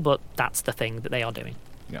people, but that's the thing that they are doing.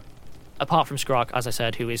 Yeah. Apart from Skrark, as I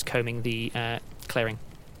said, who is combing the clearing.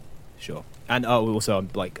 Sure. And also,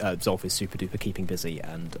 Zolf is super duper keeping busy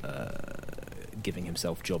and giving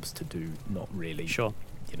himself jobs to do, not really. Sure.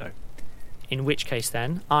 You know. In which case,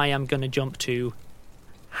 then, I am going to jump to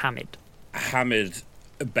Hamid. Hamid,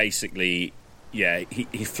 basically,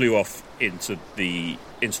 he flew off into the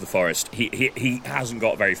forest. He hasn't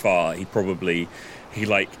got very far.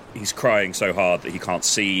 He's crying so hard that he can't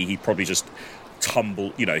see. He probably just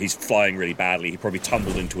tumbled. He's flying really badly. He probably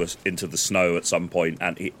tumbled into the snow at some point,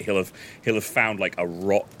 and he'll have found like a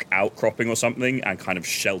rock outcropping or something and kind of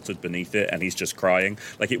sheltered beneath it, and he's just crying.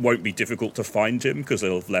 Like, it won't be difficult to find him because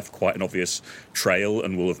they'll have left quite an obvious trail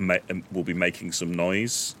and will be making some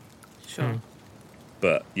noise. Sure.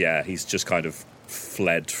 But yeah, he's just kind of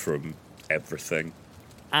fled from everything.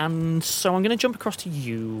 And so I'm going to jump across to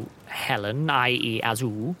you, Helen, i.e.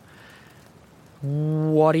 Azu.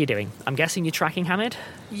 What are you doing? I'm guessing you're tracking Hamid?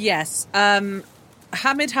 Yes.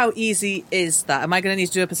 Hamid, how easy is that? Am I going to need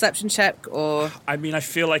to do a perception check, or...? I mean, I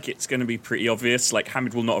feel like it's going to be pretty obvious. Like,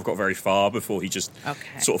 Hamid will not have got very far before he just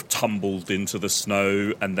sort of tumbled into the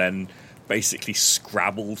snow and then basically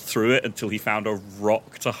scrabbled through it until he found a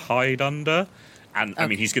rock to hide under. And, I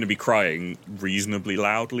mean, he's going to be crying reasonably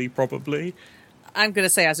loudly, probably. I'm going to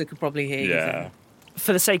say Azu could probably hear you. Yeah.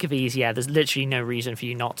 For the sake of ease, there's literally no reason for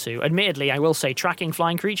you not to. Admittedly, I will say tracking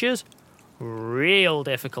flying creatures, real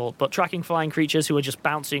difficult, but tracking flying creatures who are just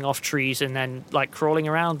bouncing off trees and then, like, crawling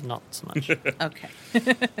around, not so much. Okay.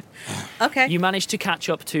 Okay. You managed to catch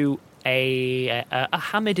up to a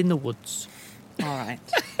Hamid in the woods. All right.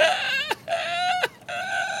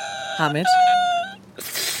 Hamid.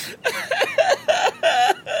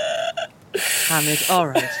 Hamid, all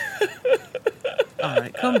right. All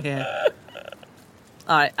right, come here.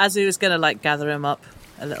 All right, Azu is going to, like, gather him up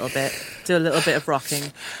a little bit, do a little bit of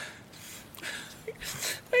rocking.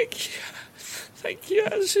 Thank you,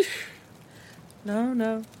 Azu.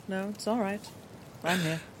 No, it's all right. I'm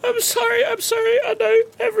here. I'm sorry. I know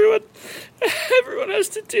everyone has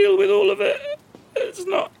to deal with all of it. It's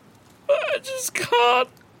not... I just can't.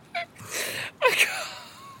 I can't.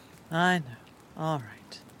 I know. All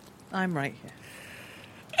right. I'm right here.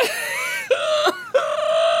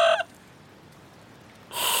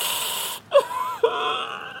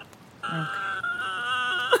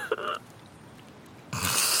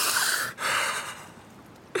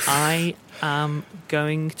 I am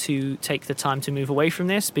going to take the time to move away from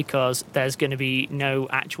this because there's going to be no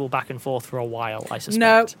actual back and forth for a while, I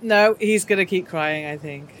suspect. No, he's going to keep crying, I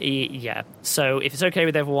think. Yeah. So if it's okay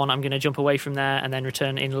with everyone, I'm going to jump away from there and then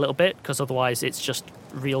return in a little bit, because otherwise it's just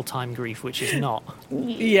real-time grief, which is not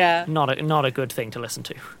a good thing to listen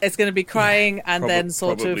to. It's going to be crying and then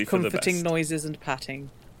sort of comforting noises and patting.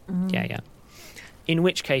 Yeah. In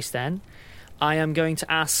which case, then, I am going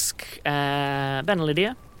to ask Ben and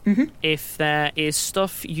Lydia, if there is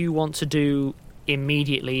stuff you want to do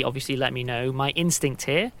immediately, obviously let me know. My instinct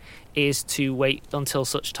here is to wait until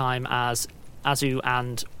such time as Azu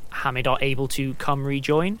and Hamid are able to come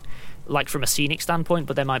rejoin, like from a scenic standpoint,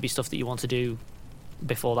 but there might be stuff that you want to do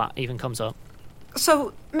before that even comes up.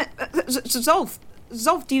 So, Zolf,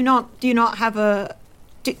 do you not have a...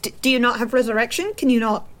 Do you not have resurrection? Can you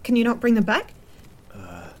not bring them back?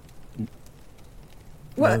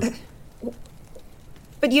 What? No.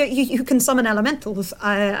 But you can summon elementals.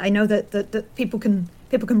 I know that people can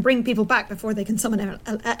bring people back before they can summon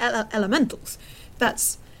elementals.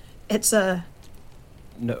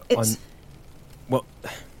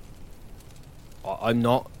 I'm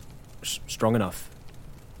not strong enough.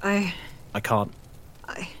 I can't.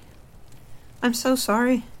 I'm so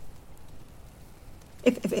sorry.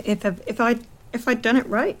 If I'd done it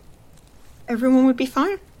right, everyone would be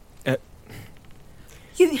fine.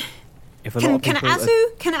 If a lot of people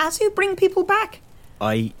can Azu bring people back?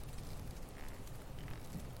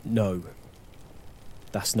 No.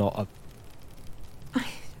 That's not I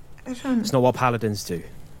don't... It's not what paladins do.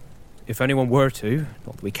 If anyone were to,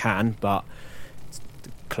 not that we can, but it's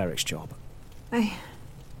the cleric's job. Look.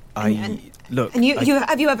 And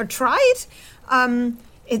have you ever tried?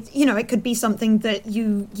 It could be something that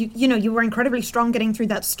you were incredibly strong getting through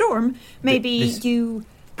that storm. Maybe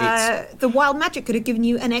the wild magic could have given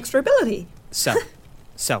you an extra ability.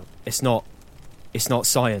 Sel, it's not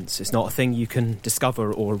science. It's not a thing you can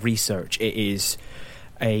discover or research. It is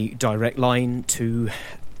a direct line to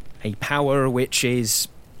a power which is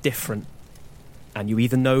different, and you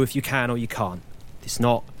either know if you can or you can't.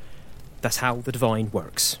 That's how the divine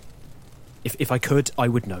works. If I could, I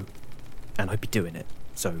would know, and I'd be doing it.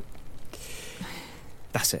 So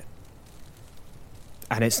that's it.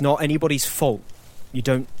 And it's not anybody's fault.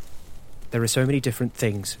 There are so many different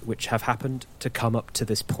things which have happened to come up to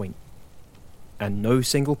this point, and no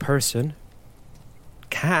single person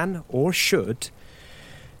can or should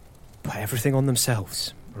put everything on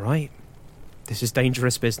themselves, right? This is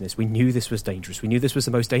dangerous business. We knew this was dangerous. We knew this was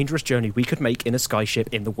the most dangerous journey we could make in a skyship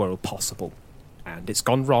in the world possible. And it's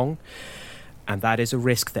gone wrong, and that is a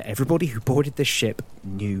risk that everybody who boarded this ship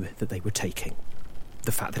knew that they were taking.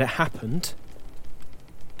 The fact that it happened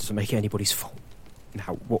doesn't make it anybody's fault.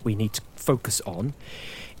 Now, what we need to focus on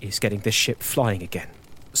is getting this ship flying again.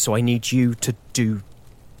 So I need you to do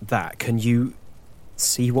that. Can you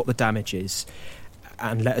see what the damage is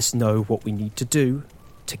and let us know what we need to do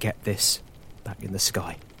to get this back in the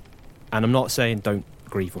sky? And I'm not saying don't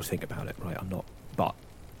grieve or think about it, right? I'm not. But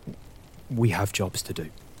we have jobs to do.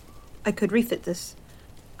 I could refit this.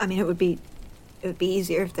 I mean, it would be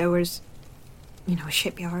easier if there was, a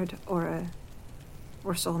shipyard or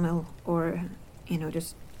a sawmill or,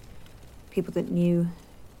 just people that knew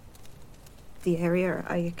the area.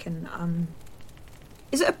 I can.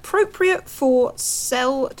 Is it appropriate for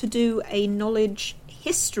Sel to do a knowledge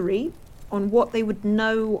history on what they would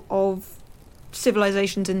know of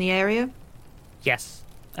civilizations in the area? Yes.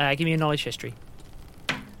 Give me a knowledge history.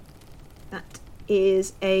 That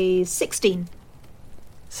is a 16.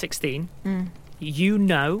 16? You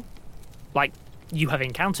know, like you have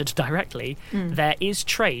encountered directly, there is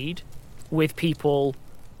trade with people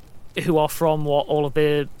who are from what all of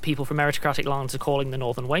the people from meritocratic lands are calling the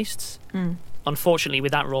Northern Wastes. Unfortunately,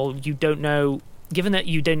 with that role, you don't know, given that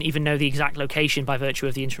you don't even know the exact location by virtue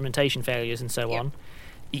of the instrumentation failures and so on,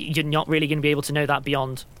 you're not really going to be able to know that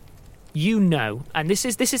beyond, and this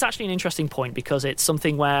is actually an interesting point because it's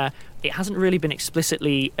something where it hasn't really been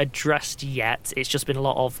explicitly addressed yet. It's just been a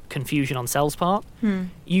lot of confusion on Sel's part.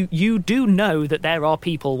 You do know that there are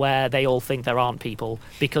people where they all think there aren't people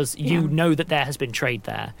because you know that there has been trade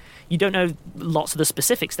there. You don't know lots of the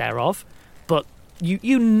specifics thereof, but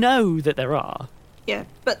you know that there are. Yeah,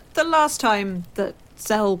 but the last time that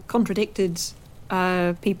Sel contradicted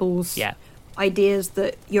people's ideas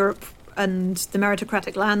that Europe and the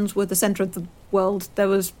meritocratic lands were the centre of the world, there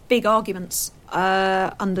was big arguments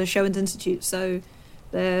under Showen's Institute. So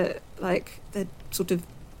they're sort of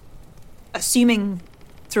assuming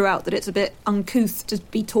throughout that it's a bit uncouth to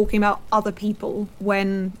be talking about other people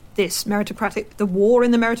when the war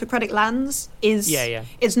in the meritocratic lands is...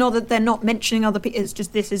 It's not that they're not mentioning other people, it's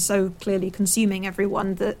just this is so clearly consuming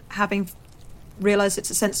everyone that having realised it's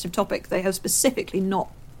a sensitive topic, they have specifically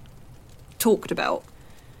not talked about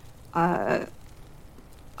other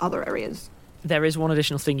areas. There is one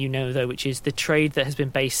additional thing though, which is the trade that has been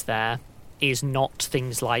based there is not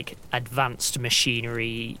things like advanced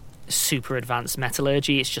machinery, super advanced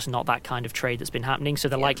metallurgy. It's just not that kind of trade that's been happening. So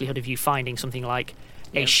the likelihood of you finding something like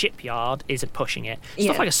a shipyard is pushing it.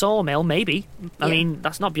 Stuff like a sawmill, maybe. I mean,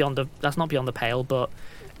 that's not beyond the pale, but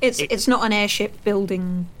it's not an airship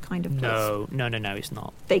building kind of place. No, it's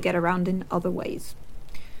not. They get around in other ways.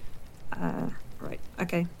 Right.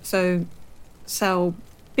 Okay. So Sel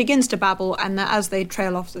begins to babble, and as they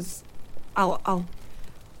trail off, says, I'll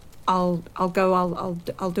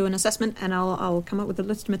do an assessment, and I'll come up with a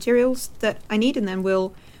list of materials that I need, and then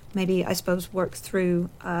we'll maybe, I suppose, work through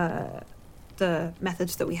the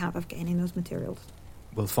methods that we have of gaining those materials.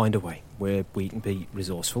 We'll find a way where we can be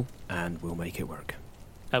resourceful, and we'll make it work.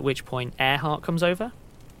 At which point Earhart comes over.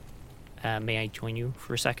 May I join you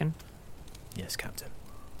for a second? Yes, Captain.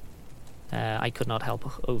 I could not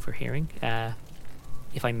help overhearing.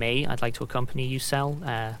 If I may, I'd like to accompany you, Sel.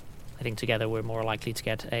 I I think together we're more likely to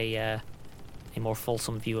get a more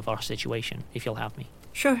fulsome view of our situation, if you'll have me.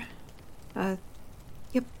 Sure.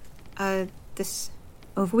 Yep. This...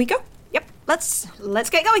 Over we go. Yep, let's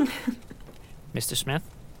get going. Mr. Smith?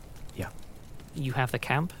 Yeah. You have the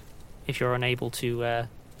camp. If you're unable to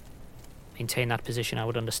maintain that position, I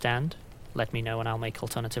would understand. Let me know and I'll make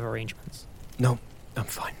alternative arrangements. No, I'm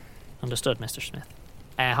fine. Understood, Mr. Smith.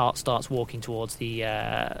 Earhart starts walking towards the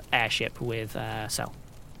airship with Sel.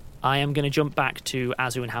 I am going to jump back to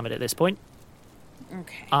Azu and Hamid at this point.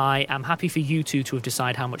 Okay. I am happy for you two to have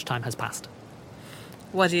decided how much time has passed.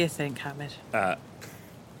 What do you think, Hamid? A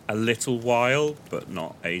little while, but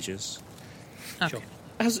not ages. Okay. Sure.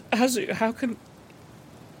 How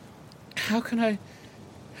can I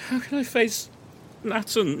face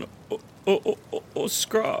Nathan or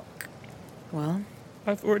Skrark? Well,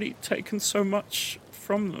 I've already taken so much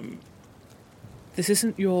from them. this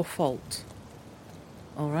isn't your fault.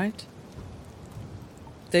 All right?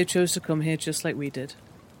 They chose to come here just like we did.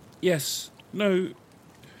 Yes. No.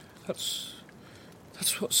 That's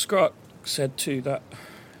what Skrark said too. That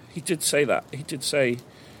he did say that. He did say.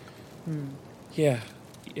 Yeah.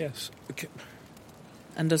 Yes. Okay.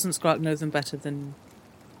 And doesn't Skrark know them better than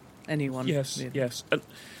anyone? Yes. Really? Yes. And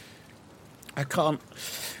I can't.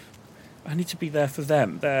 I need to be there for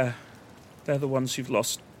them. They're the ones who've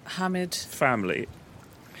lost Hamid, family.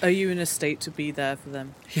 are you in a state to be there for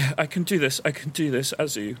them? Yeah, I can do this.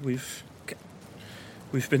 Azu.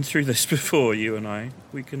 We've been through this before, you and I.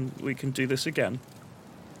 We can do this again.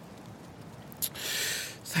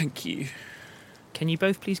 Thank you. Can you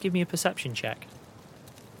both please give me a perception check?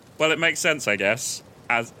 Well, it makes sense, I guess,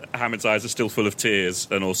 as Hamid's eyes are still full of tears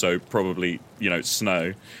and also probably,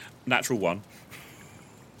 snow. Natural 1.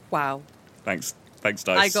 Wow. Thanks, Dice.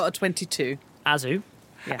 I got a 22. Azu?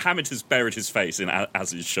 Yeah. Hamid has buried his face in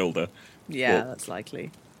Azu's shoulder. Yeah, that's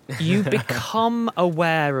likely. You become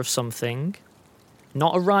aware of something,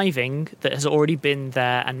 not arriving, that has already been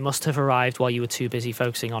there and must have arrived while you were too busy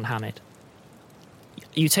focusing on Hamid.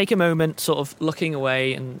 You take a moment sort of looking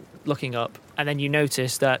away and looking up, and then you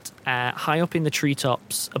notice that high up in the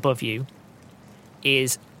treetops above you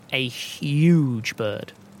is a huge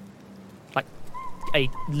bird.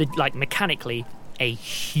 Like mechanically, a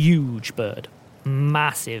huge bird.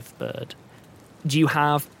 Massive bird. Do you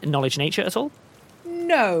have knowledge nature at all?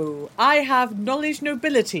 No, I have knowledge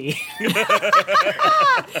nobility.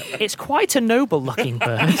 It's quite a noble looking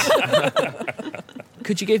bird.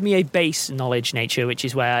 Could you give me a base knowledge nature, which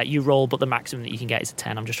is where you roll but the maximum that you can get is a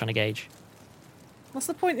 10? I'm just trying to gauge. What's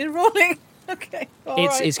the point in rolling? Okay.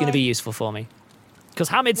 It's going to be useful for me. Because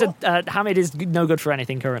Hamid is no good for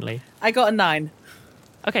anything currently. I got a 9.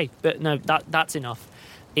 Okay, but no, that's enough.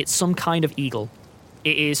 It's some kind of eagle.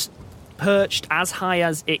 It is perched as high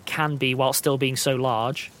as it can be while still being so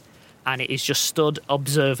large, and it is just stood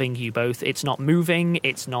observing you both. It's not moving,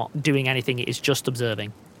 it's not doing anything, it is just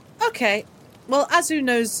observing. Okay. Well, Azu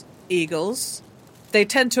knows eagles. They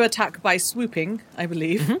tend to attack by swooping, I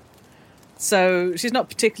believe. Mm-hmm. So she's not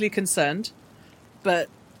particularly concerned. But,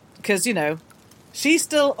 because, she's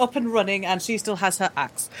still up and running and she still has her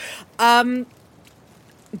axe. But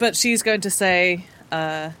she's going to say,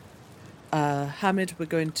 Hamid, we're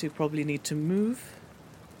going to probably need to move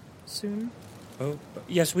soon. Oh,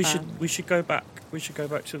 yes, we should go back. We should go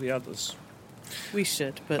back to the others. We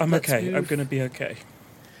should, but I'm okay. Move. I'm going to be okay.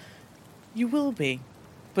 You will be,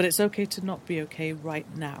 but it's okay to not be okay right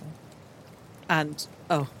now. And,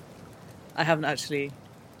 I haven't actually...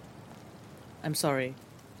 I'm sorry.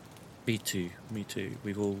 Me too.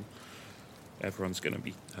 Everyone's going to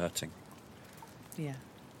be hurting. Yeah.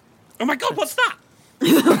 Oh my god, what's that?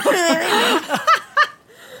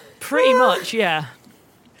 Pretty much, yeah.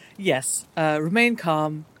 Yes. Remain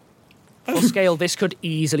calm. For scale, this could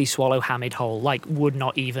easily swallow Hamid whole. Would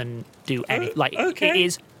not even do any... okay. It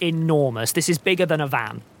is enormous. This is bigger than a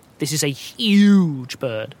van. This is a huge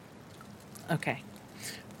bird. Okay.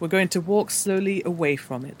 We're going to walk slowly away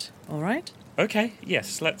from it, all right? Okay,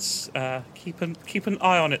 yes, let's keep an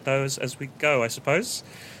eye on it, though, as we go, I suppose.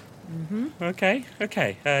 Mm-hmm. Okay,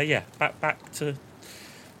 yeah, back to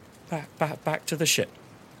the ship.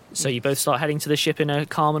 So you both start heading to the ship in a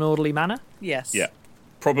calm and orderly manner? Yes. Yeah.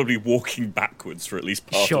 Probably walking backwards for at least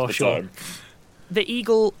part of the time. The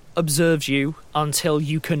eagle observes you until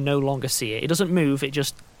you can no longer see it. It doesn't move, it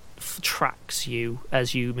just tracks you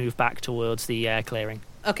as you move back towards the clearing.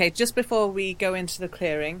 Okay, just before we go into the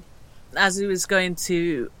clearing, Azu is going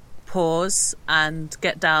to pause and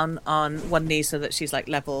get down on one knee so that she's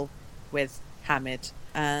level with Hamid.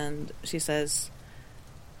 And she says,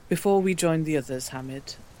 before we join the others,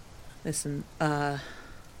 Hamid, listen,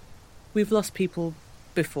 we've lost people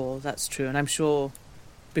before, that's true, and I'm sure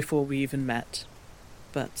before we even met.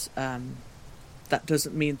 But that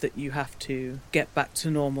doesn't mean that you have to get back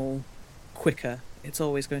to normal quicker. It's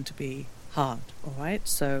always going to be hard, all right?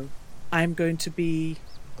 So I'm going to be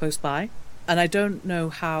close by, and I don't know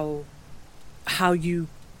how you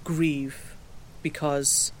grieve,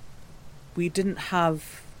 because we didn't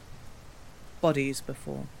have bodies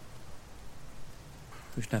before.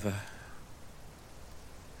 We've never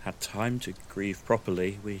had time to grieve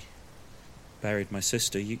properly. We buried my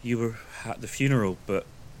sister. You were at the funeral, but...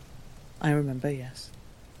 I remember, yes.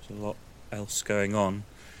 There's a lot else going on.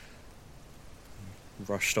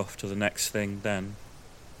 Rushed off to the next thing then.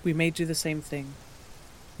 We may do the same thing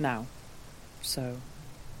now, so...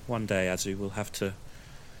 One day, Azu, we'll have to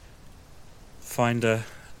find a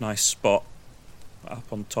nice spot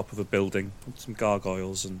up on top of a building, put some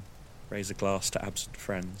gargoyles and raise a glass to absent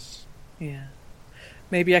friends. Yeah.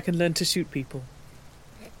 Maybe I can learn to shoot people.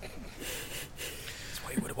 That's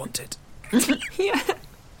what you would have wanted. Yeah.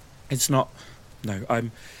 It's not... No,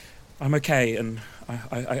 I'm okay, and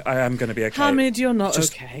I am going to be okay. Hamid, you're not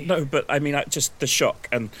okay. No, but I mean, just the shock,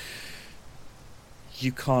 and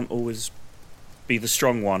you can't always be the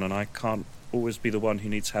strong one, and I can't always be the one who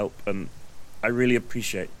needs help, and I really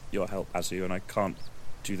appreciate your help, Azu, and I can't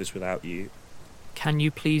do this without you. Can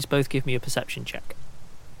you please both give me a perception check?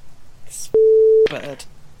 Bird.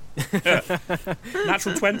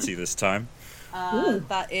 Natural 20 this time.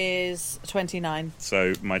 That is 29.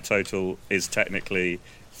 So my total is technically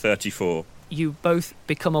 34. You both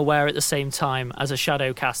become aware at the same time as a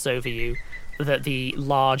shadow casts over you that the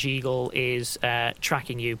large eagle is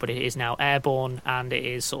tracking you, but it is now airborne and it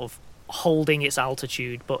is sort of holding its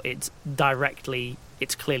altitude, but it's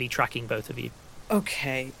clearly tracking both of you.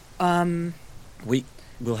 Okay. We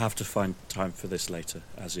will have to find time for this later,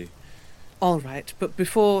 Azu. All right, but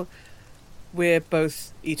before we're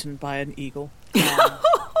both eaten by an eagle,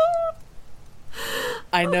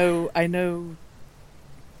 I know.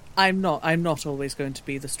 I'm not always going to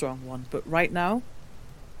be the strong one, but right now,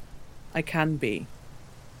 I can be.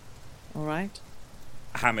 All right.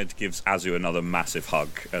 Hamid gives Azu another massive hug,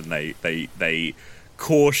 and they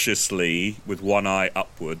cautiously, with one eye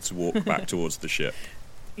upwards, walk back towards the ship.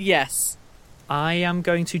 Yes. I am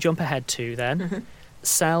going to jump ahead too then.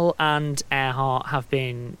 Sel and Earhart have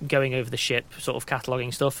been going over the ship, sort of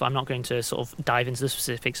cataloguing stuff. I'm not going to sort of dive into the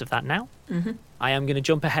specifics of that now. Mm-hmm. I am going to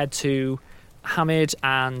jump ahead to Hamid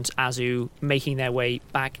and Azu making their way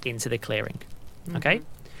back into the clearing. Mm-hmm. Okay?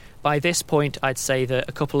 By this point, I'd say that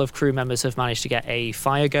a couple of crew members have managed to get a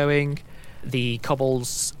fire going. The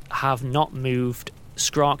kobolds have not moved.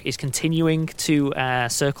 Skrark is continuing to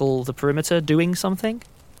circle the perimeter, doing something.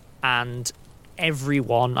 And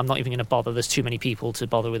everyone, I'm not even going to bother, there's too many people to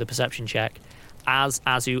bother with a perception check. As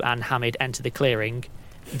Azu and Hamid enter the clearing,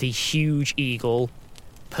 the huge eagle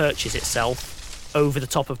perches itself over the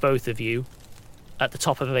top of both of you, at the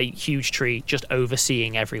top of a huge tree, just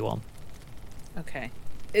overseeing everyone. Okay.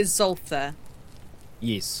 Is Zolf there?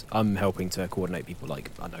 Yes, I'm helping to coordinate people, like,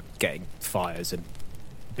 I don't know, getting fires and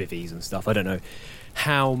bivvies and stuff. I don't know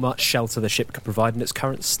how much shelter the ship can provide in its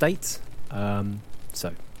current state.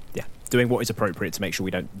 So, yeah, doing what is appropriate to make sure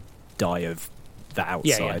we don't die of the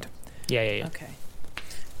outside. Yeah. Okay.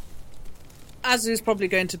 Azu's probably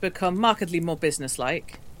going to become markedly more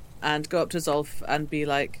businesslike and go up to Zolf and be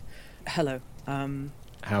like, hello.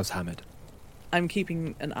 How's Hamid? I'm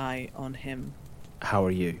keeping an eye on him. How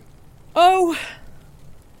are you? Oh,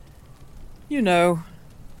 you know.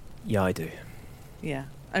 Yeah, I do. Yeah,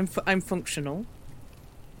 I'm functional.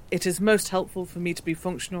 It is most helpful for me to be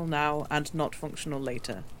functional now and not functional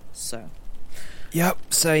later, so...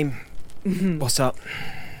 Yep, same. What's up?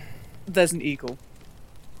 There's an eagle.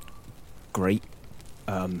 Great.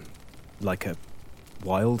 Like a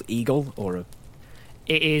wild eagle or a...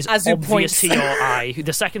 It is Azu obvious points. to your eye.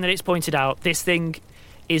 The second that it's pointed out, this thing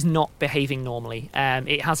is not behaving normally.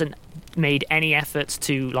 It hasn't made any efforts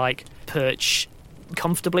to, like, perch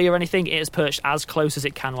comfortably or anything. It has perched as close as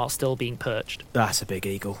it can while still being perched. That's a big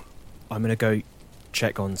eagle. I'm going to go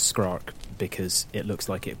check on Skrark because it looks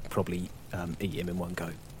like it probably eat him in one go.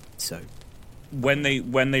 So... When they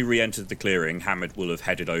re-entered the clearing, Hamid will have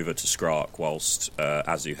headed over to Skrark whilst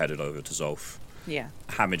Azu headed over to Zolf. Yeah.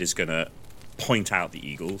 Hamid is going to point out the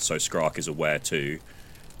eagle, so Skrark is aware too,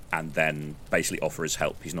 and then basically offer his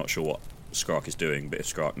help. He's not sure what Skrark is doing, but if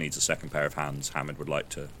Skrark needs a second pair of hands, Hamid would like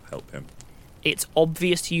to help him. It's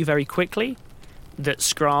obvious to you very quickly that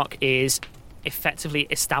Skrark is effectively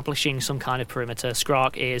establishing some kind of perimeter.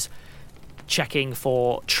 Skrark is checking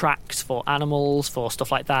for tracks for animals, for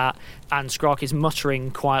stuff like that, and Skrark is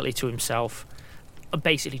muttering quietly to himself,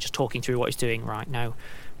 basically just talking through what he's doing. Right, no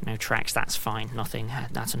tracks, that's fine. Nothing,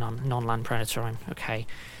 that's a non-land predator. Okay.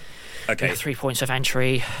 Okay. 3 points of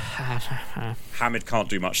entry. Hamid can't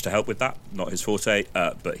do much to help with that, not his forte,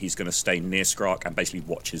 but he's going to stay near Skrark and basically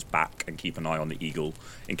watch his back and keep an eye on the eagle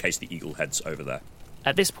in case the eagle heads over there.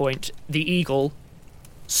 At this point, the eagle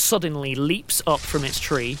suddenly leaps up from its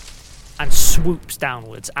tree and swoops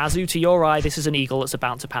downwards. Azu, to your eye, this is an eagle that's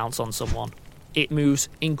about to pounce on someone. It moves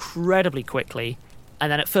incredibly quickly,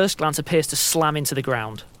 and then at first glance appears to slam into the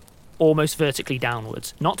ground, almost vertically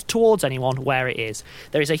downwards, not towards anyone, where it is.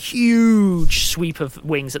 There is a huge sweep of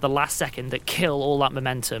wings at the last second that kill all that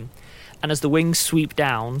momentum, and as the wings sweep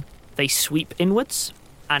down, they sweep inwards,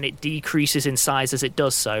 and it decreases in size as it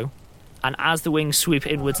does so, and as the wings sweep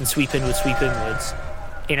inwards and sweep inwards,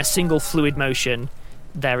 in a single fluid motion,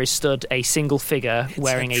 there is stood a single figure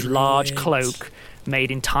wearing a large cloak made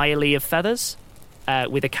entirely of feathers,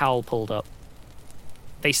 with a cowl pulled up.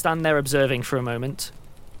 They stand there observing for a moment,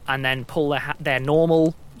 and then pull their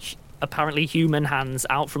normal, apparently human hands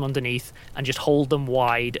out from underneath and just hold them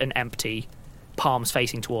wide and empty, palms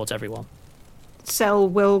facing towards everyone. Sel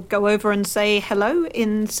will go over and say hello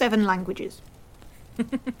in 7 languages.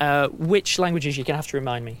 Which languages? You're going to have to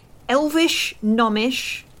remind me. Elvish,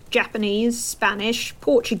 Gnomish, Japanese, Spanish,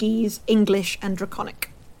 Portuguese, English, and Draconic.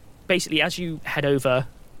 Basically, as you head over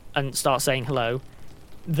and start saying hello,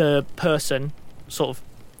 the person sort of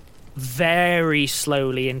very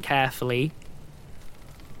slowly and carefully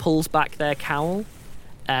pulls back their cowl,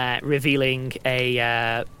 revealing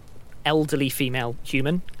a elderly female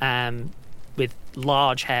human with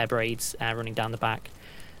large hair braids running down the back.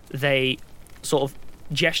 They sort of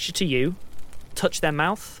gesture to you, touch their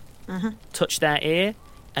mouth, touch their ear,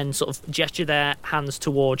 and sort of gesture their hands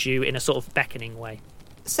towards you in a sort of beckoning way.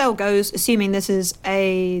 Sel goes, assuming this is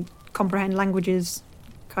a comprehend languages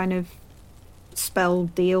kind of spell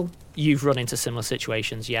deal. You've run into similar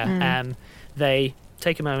situations, yeah. They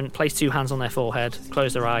take a moment, place 2 hands on their forehead,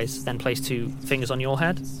 close their eyes, then place 2 fingers on your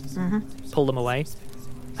head, pull them away.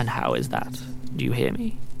 And how is that? Do you hear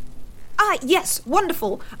me? Yes,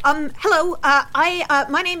 wonderful. Hello,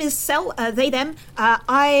 my name is Sel, they, them.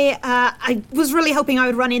 I was really hoping I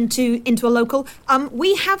would run into a local.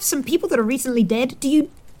 We have some people that are recently dead. Do you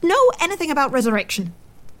know anything about resurrection?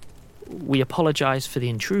 We apologise for the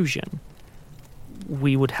intrusion.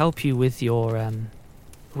 We would help you with your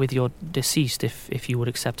deceased if you would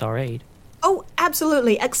accept our aid. Oh,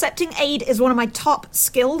 absolutely. Accepting aid is one of my top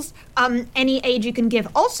skills. Any aid you can give.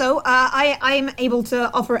 Also, I'm able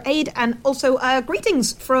to offer aid and also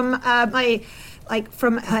greetings from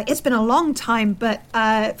it's been a long time, but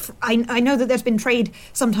I know that there's been trade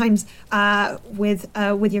sometimes with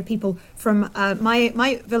your people from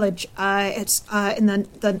my village. It's in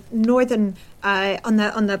the northern on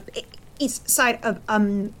the east side of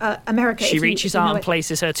America. She reaches out and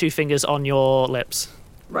places her 2 fingers on your lips.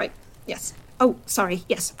 Right. Yes. Oh, sorry.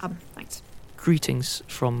 Yes. Thanks. Greetings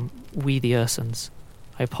from we the Ursons.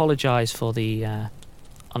 I apologise for the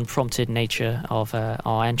unprompted nature of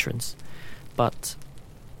our entrance, but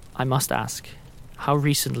I must ask, how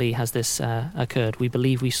recently has this occurred? We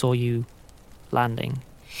believe we saw you landing.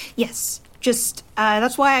 Yes. Just,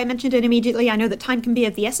 that's why I mentioned it immediately. I know that time can be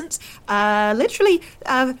of the essence. Literally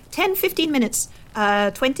 10, 15 minutes.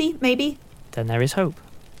 20, maybe. Then there is hope.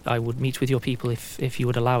 I would meet with your people if you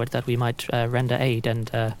would allow it, that we might render aid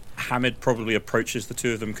and... Hamid probably approaches the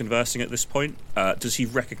 2 of them conversing at this point. Does he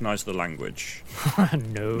recognise the language?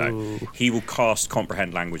 No. He will cast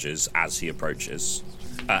comprehend languages as he approaches.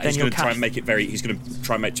 He's going to try and make it He's going to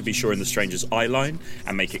try and make to be sure in the stranger's eye line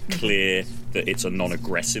and make it clear that it's a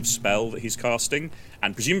non-aggressive spell that he's casting.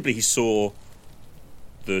 And presumably he saw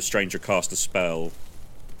the stranger cast a spell.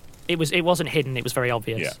 It wasn't hidden. It was very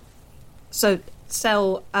obvious. Yeah. So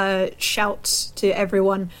Sel shouts to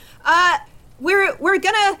everyone. We're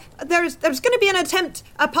gonna. There's gonna be an attempt.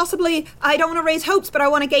 Possibly, I don't want to raise hopes, but I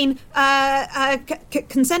want to gain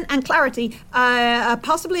consent and clarity.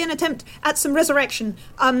 Possibly an attempt at some resurrection.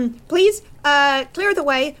 Please clear the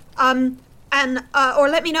way. And or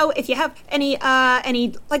let me know if you have any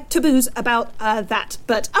like taboos about that.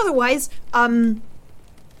 But otherwise,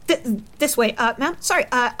 this way, ma'am. Sorry,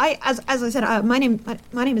 as I said, my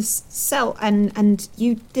name is Sel, and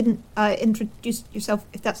you didn't introduce yourself.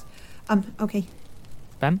 If that's okay.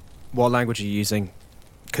 Ben, what language are you using?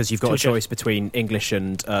 Because you've got Georgia. a choice between English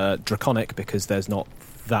and Draconic, because there's not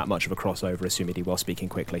that much of a crossover, assumedly, while speaking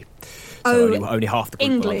quickly. So only half the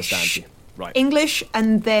group will understand you. Right. English,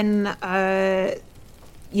 and then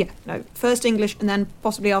first English, and then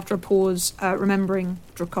possibly after a pause, remembering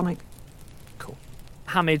Draconic. Cool.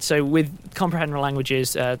 Hamid, so with comprehend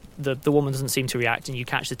languages, the woman doesn't seem to react, and you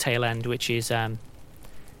catch the tail end, which is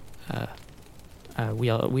we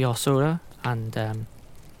are Sora, and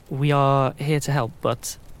we are here to help,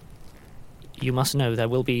 but you must know there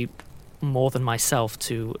will be more than myself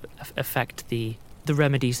to affect the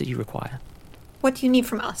remedies that you require. What do you need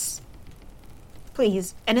from us?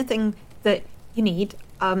 Please, anything that you need,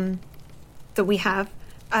 that we have,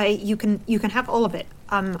 you can have all of it.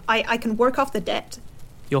 I can work off the debt.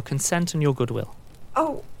 Your consent and your goodwill.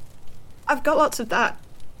 Oh, I've got lots of that.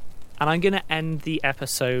 And I'm going to end the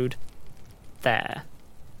episode there.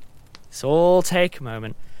 So all take a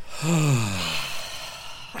moment.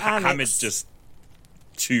 Hamid's just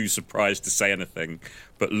too surprised to say anything,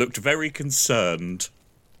 but looked very concerned.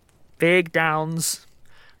 Big downs,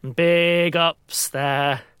 big ups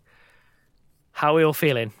there. How are we all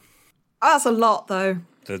feeling? That's a lot, though.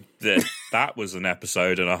 That was an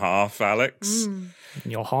episode and a half, Alex.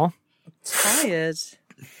 Yo-ha. Tired.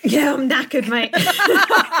 Yeah, I'm knackered, mate.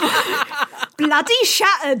 Bloody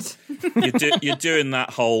shattered. You're doing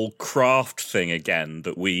that whole craft thing again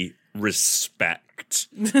that we respect.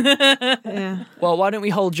 Yeah. Well, why don't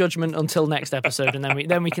we hold judgment until next episode, and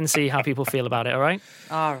then we can see how people feel about it. All right.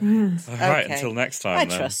 All right. All right. Until next time. I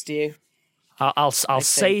then. trust you. I'll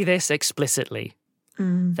say this explicitly.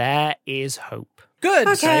 There is hope. Good.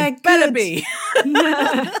 Okay, Better good. be.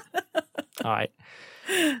 All right.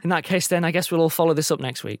 In that case, then, I guess we'll all follow this up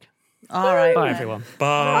next week. All right. Bye, everyone.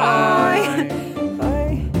 Bye.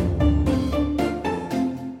 Bye.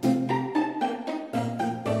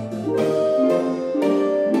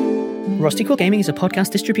 Rusty Quill Gaming is a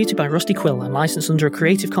podcast distributed by Rusty Quill and licensed under a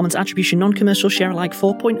Creative Commons Attribution Non-Commercial Share-alike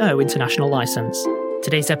 4.0 international license.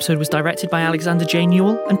 Today's episode was directed by Alexander J.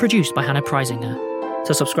 Newell and produced by Hannah Preisinger.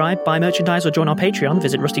 To subscribe, buy merchandise, or join our Patreon,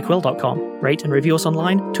 visit rustyquill.com. Rate and review us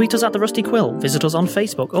online, tweet us at The Rusty Quill, visit us on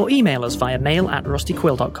Facebook, or email us via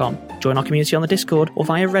mail@rustyquill.com. Join our community on the Discord or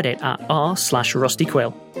via Reddit at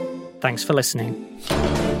r/rustyquill. Thanks for listening.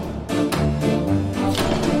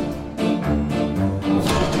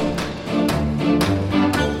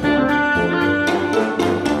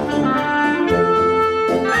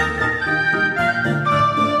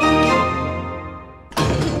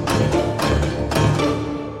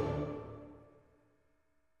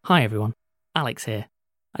 Hi everyone, Alex here.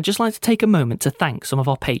 I'd just like to take a moment to thank some of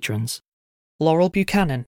our patrons. Laurel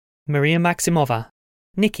Buchanan, Maria Maximova,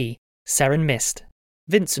 Nikki, Seren Mist,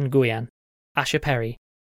 Vincent Guyan, Asher Perry,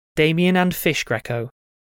 Damien and Fish Greco,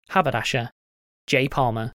 Haberdasher, Jay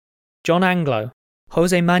Palmer, John Anglo,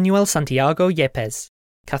 Jose Manuel Santiago Yepes,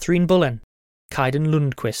 Catherine Bullen, Kaiden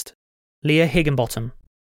Lundquist, Leah Higginbottom,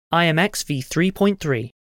 IMX V3.3,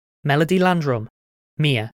 Melody Landrum,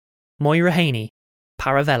 Mia, Moira Haney,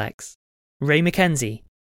 Paravelex, Ray McKenzie,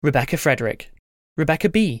 Rebecca Frederick, Rebecca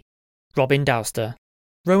B, Robin Dowster,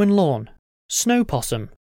 Rowan Lawn, Snow Possum,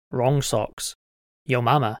 Wrong Socks, Yo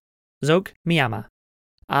Mama, Zoke Miyama,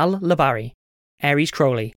 Al Labari, Aries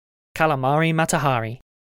Crowley, Calamari Matahari,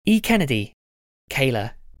 E. Kennedy,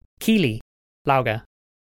 Kayla, Keeley, Lauga,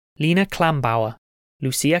 Lena Klambauer,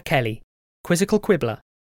 Lucia Kelly, Quizzical Quibbler,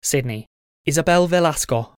 Sydney, Isabel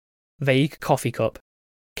Velasco, Vague Coffee Cup,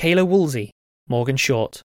 Kayla Woolsey, Morgan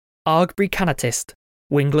Short, Argbury Canatist,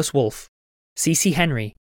 Wingless Wolf, C.C.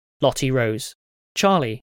 Henry, Lottie Rose,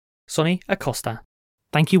 Charlie, Sonny Acosta.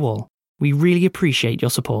 Thank you all. We really appreciate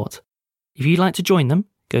your support. If you'd like to join them,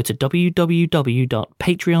 go to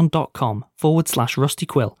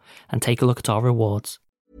www.patreon.com/rustyquill and take a look at our rewards.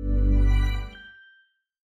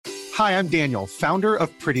 Hi, I'm Daniel, founder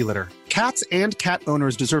of Pretty Litter. Cats and cat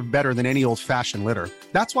owners deserve better than any old-fashioned litter.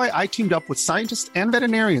 That's why I teamed up with scientists and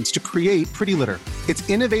veterinarians to create Pretty Litter. Its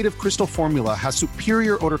innovative crystal formula has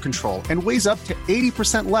superior odor control and weighs up to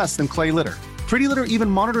 80% less than clay litter. Pretty Litter even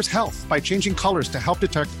monitors health by changing colors to help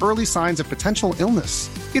detect early signs of potential illness.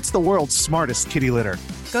 It's the world's smartest kitty litter.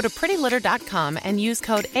 Go to prettylitter.com and use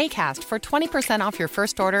code ACAST for 20% off your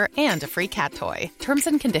first order and a free cat toy. Terms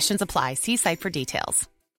and conditions apply. See site for details.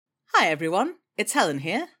 Hi everyone, it's Helen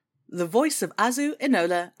here, the voice of Azu,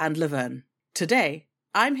 Enola, and Laverne. Today,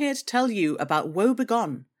 I'm here to tell you about Woe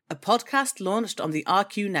Begone, a podcast launched on the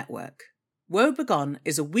RQ network. Woe Begone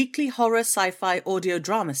is a weekly horror sci-fi audio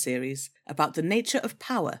drama series about the nature of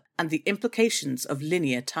power and the implications of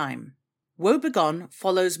linear time. Woe Begone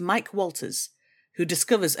follows Mike Walters, who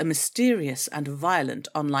discovers a mysterious and violent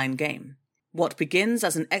online game. What begins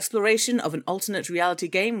as an exploration of an alternate reality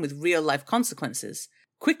game with real-life consequences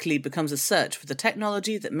quickly becomes a search for the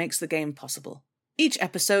technology that makes the game possible. Each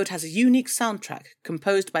episode has a unique soundtrack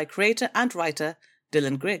composed by creator and writer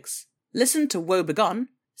Dylan Griggs. Listen to Woe Begone,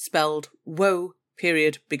 spelled Woe,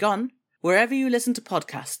 Begone, wherever you listen to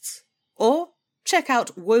podcasts, or check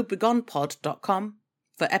out woebegonepod.com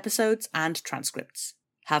for episodes and transcripts.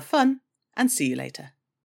 Have fun, and see you later.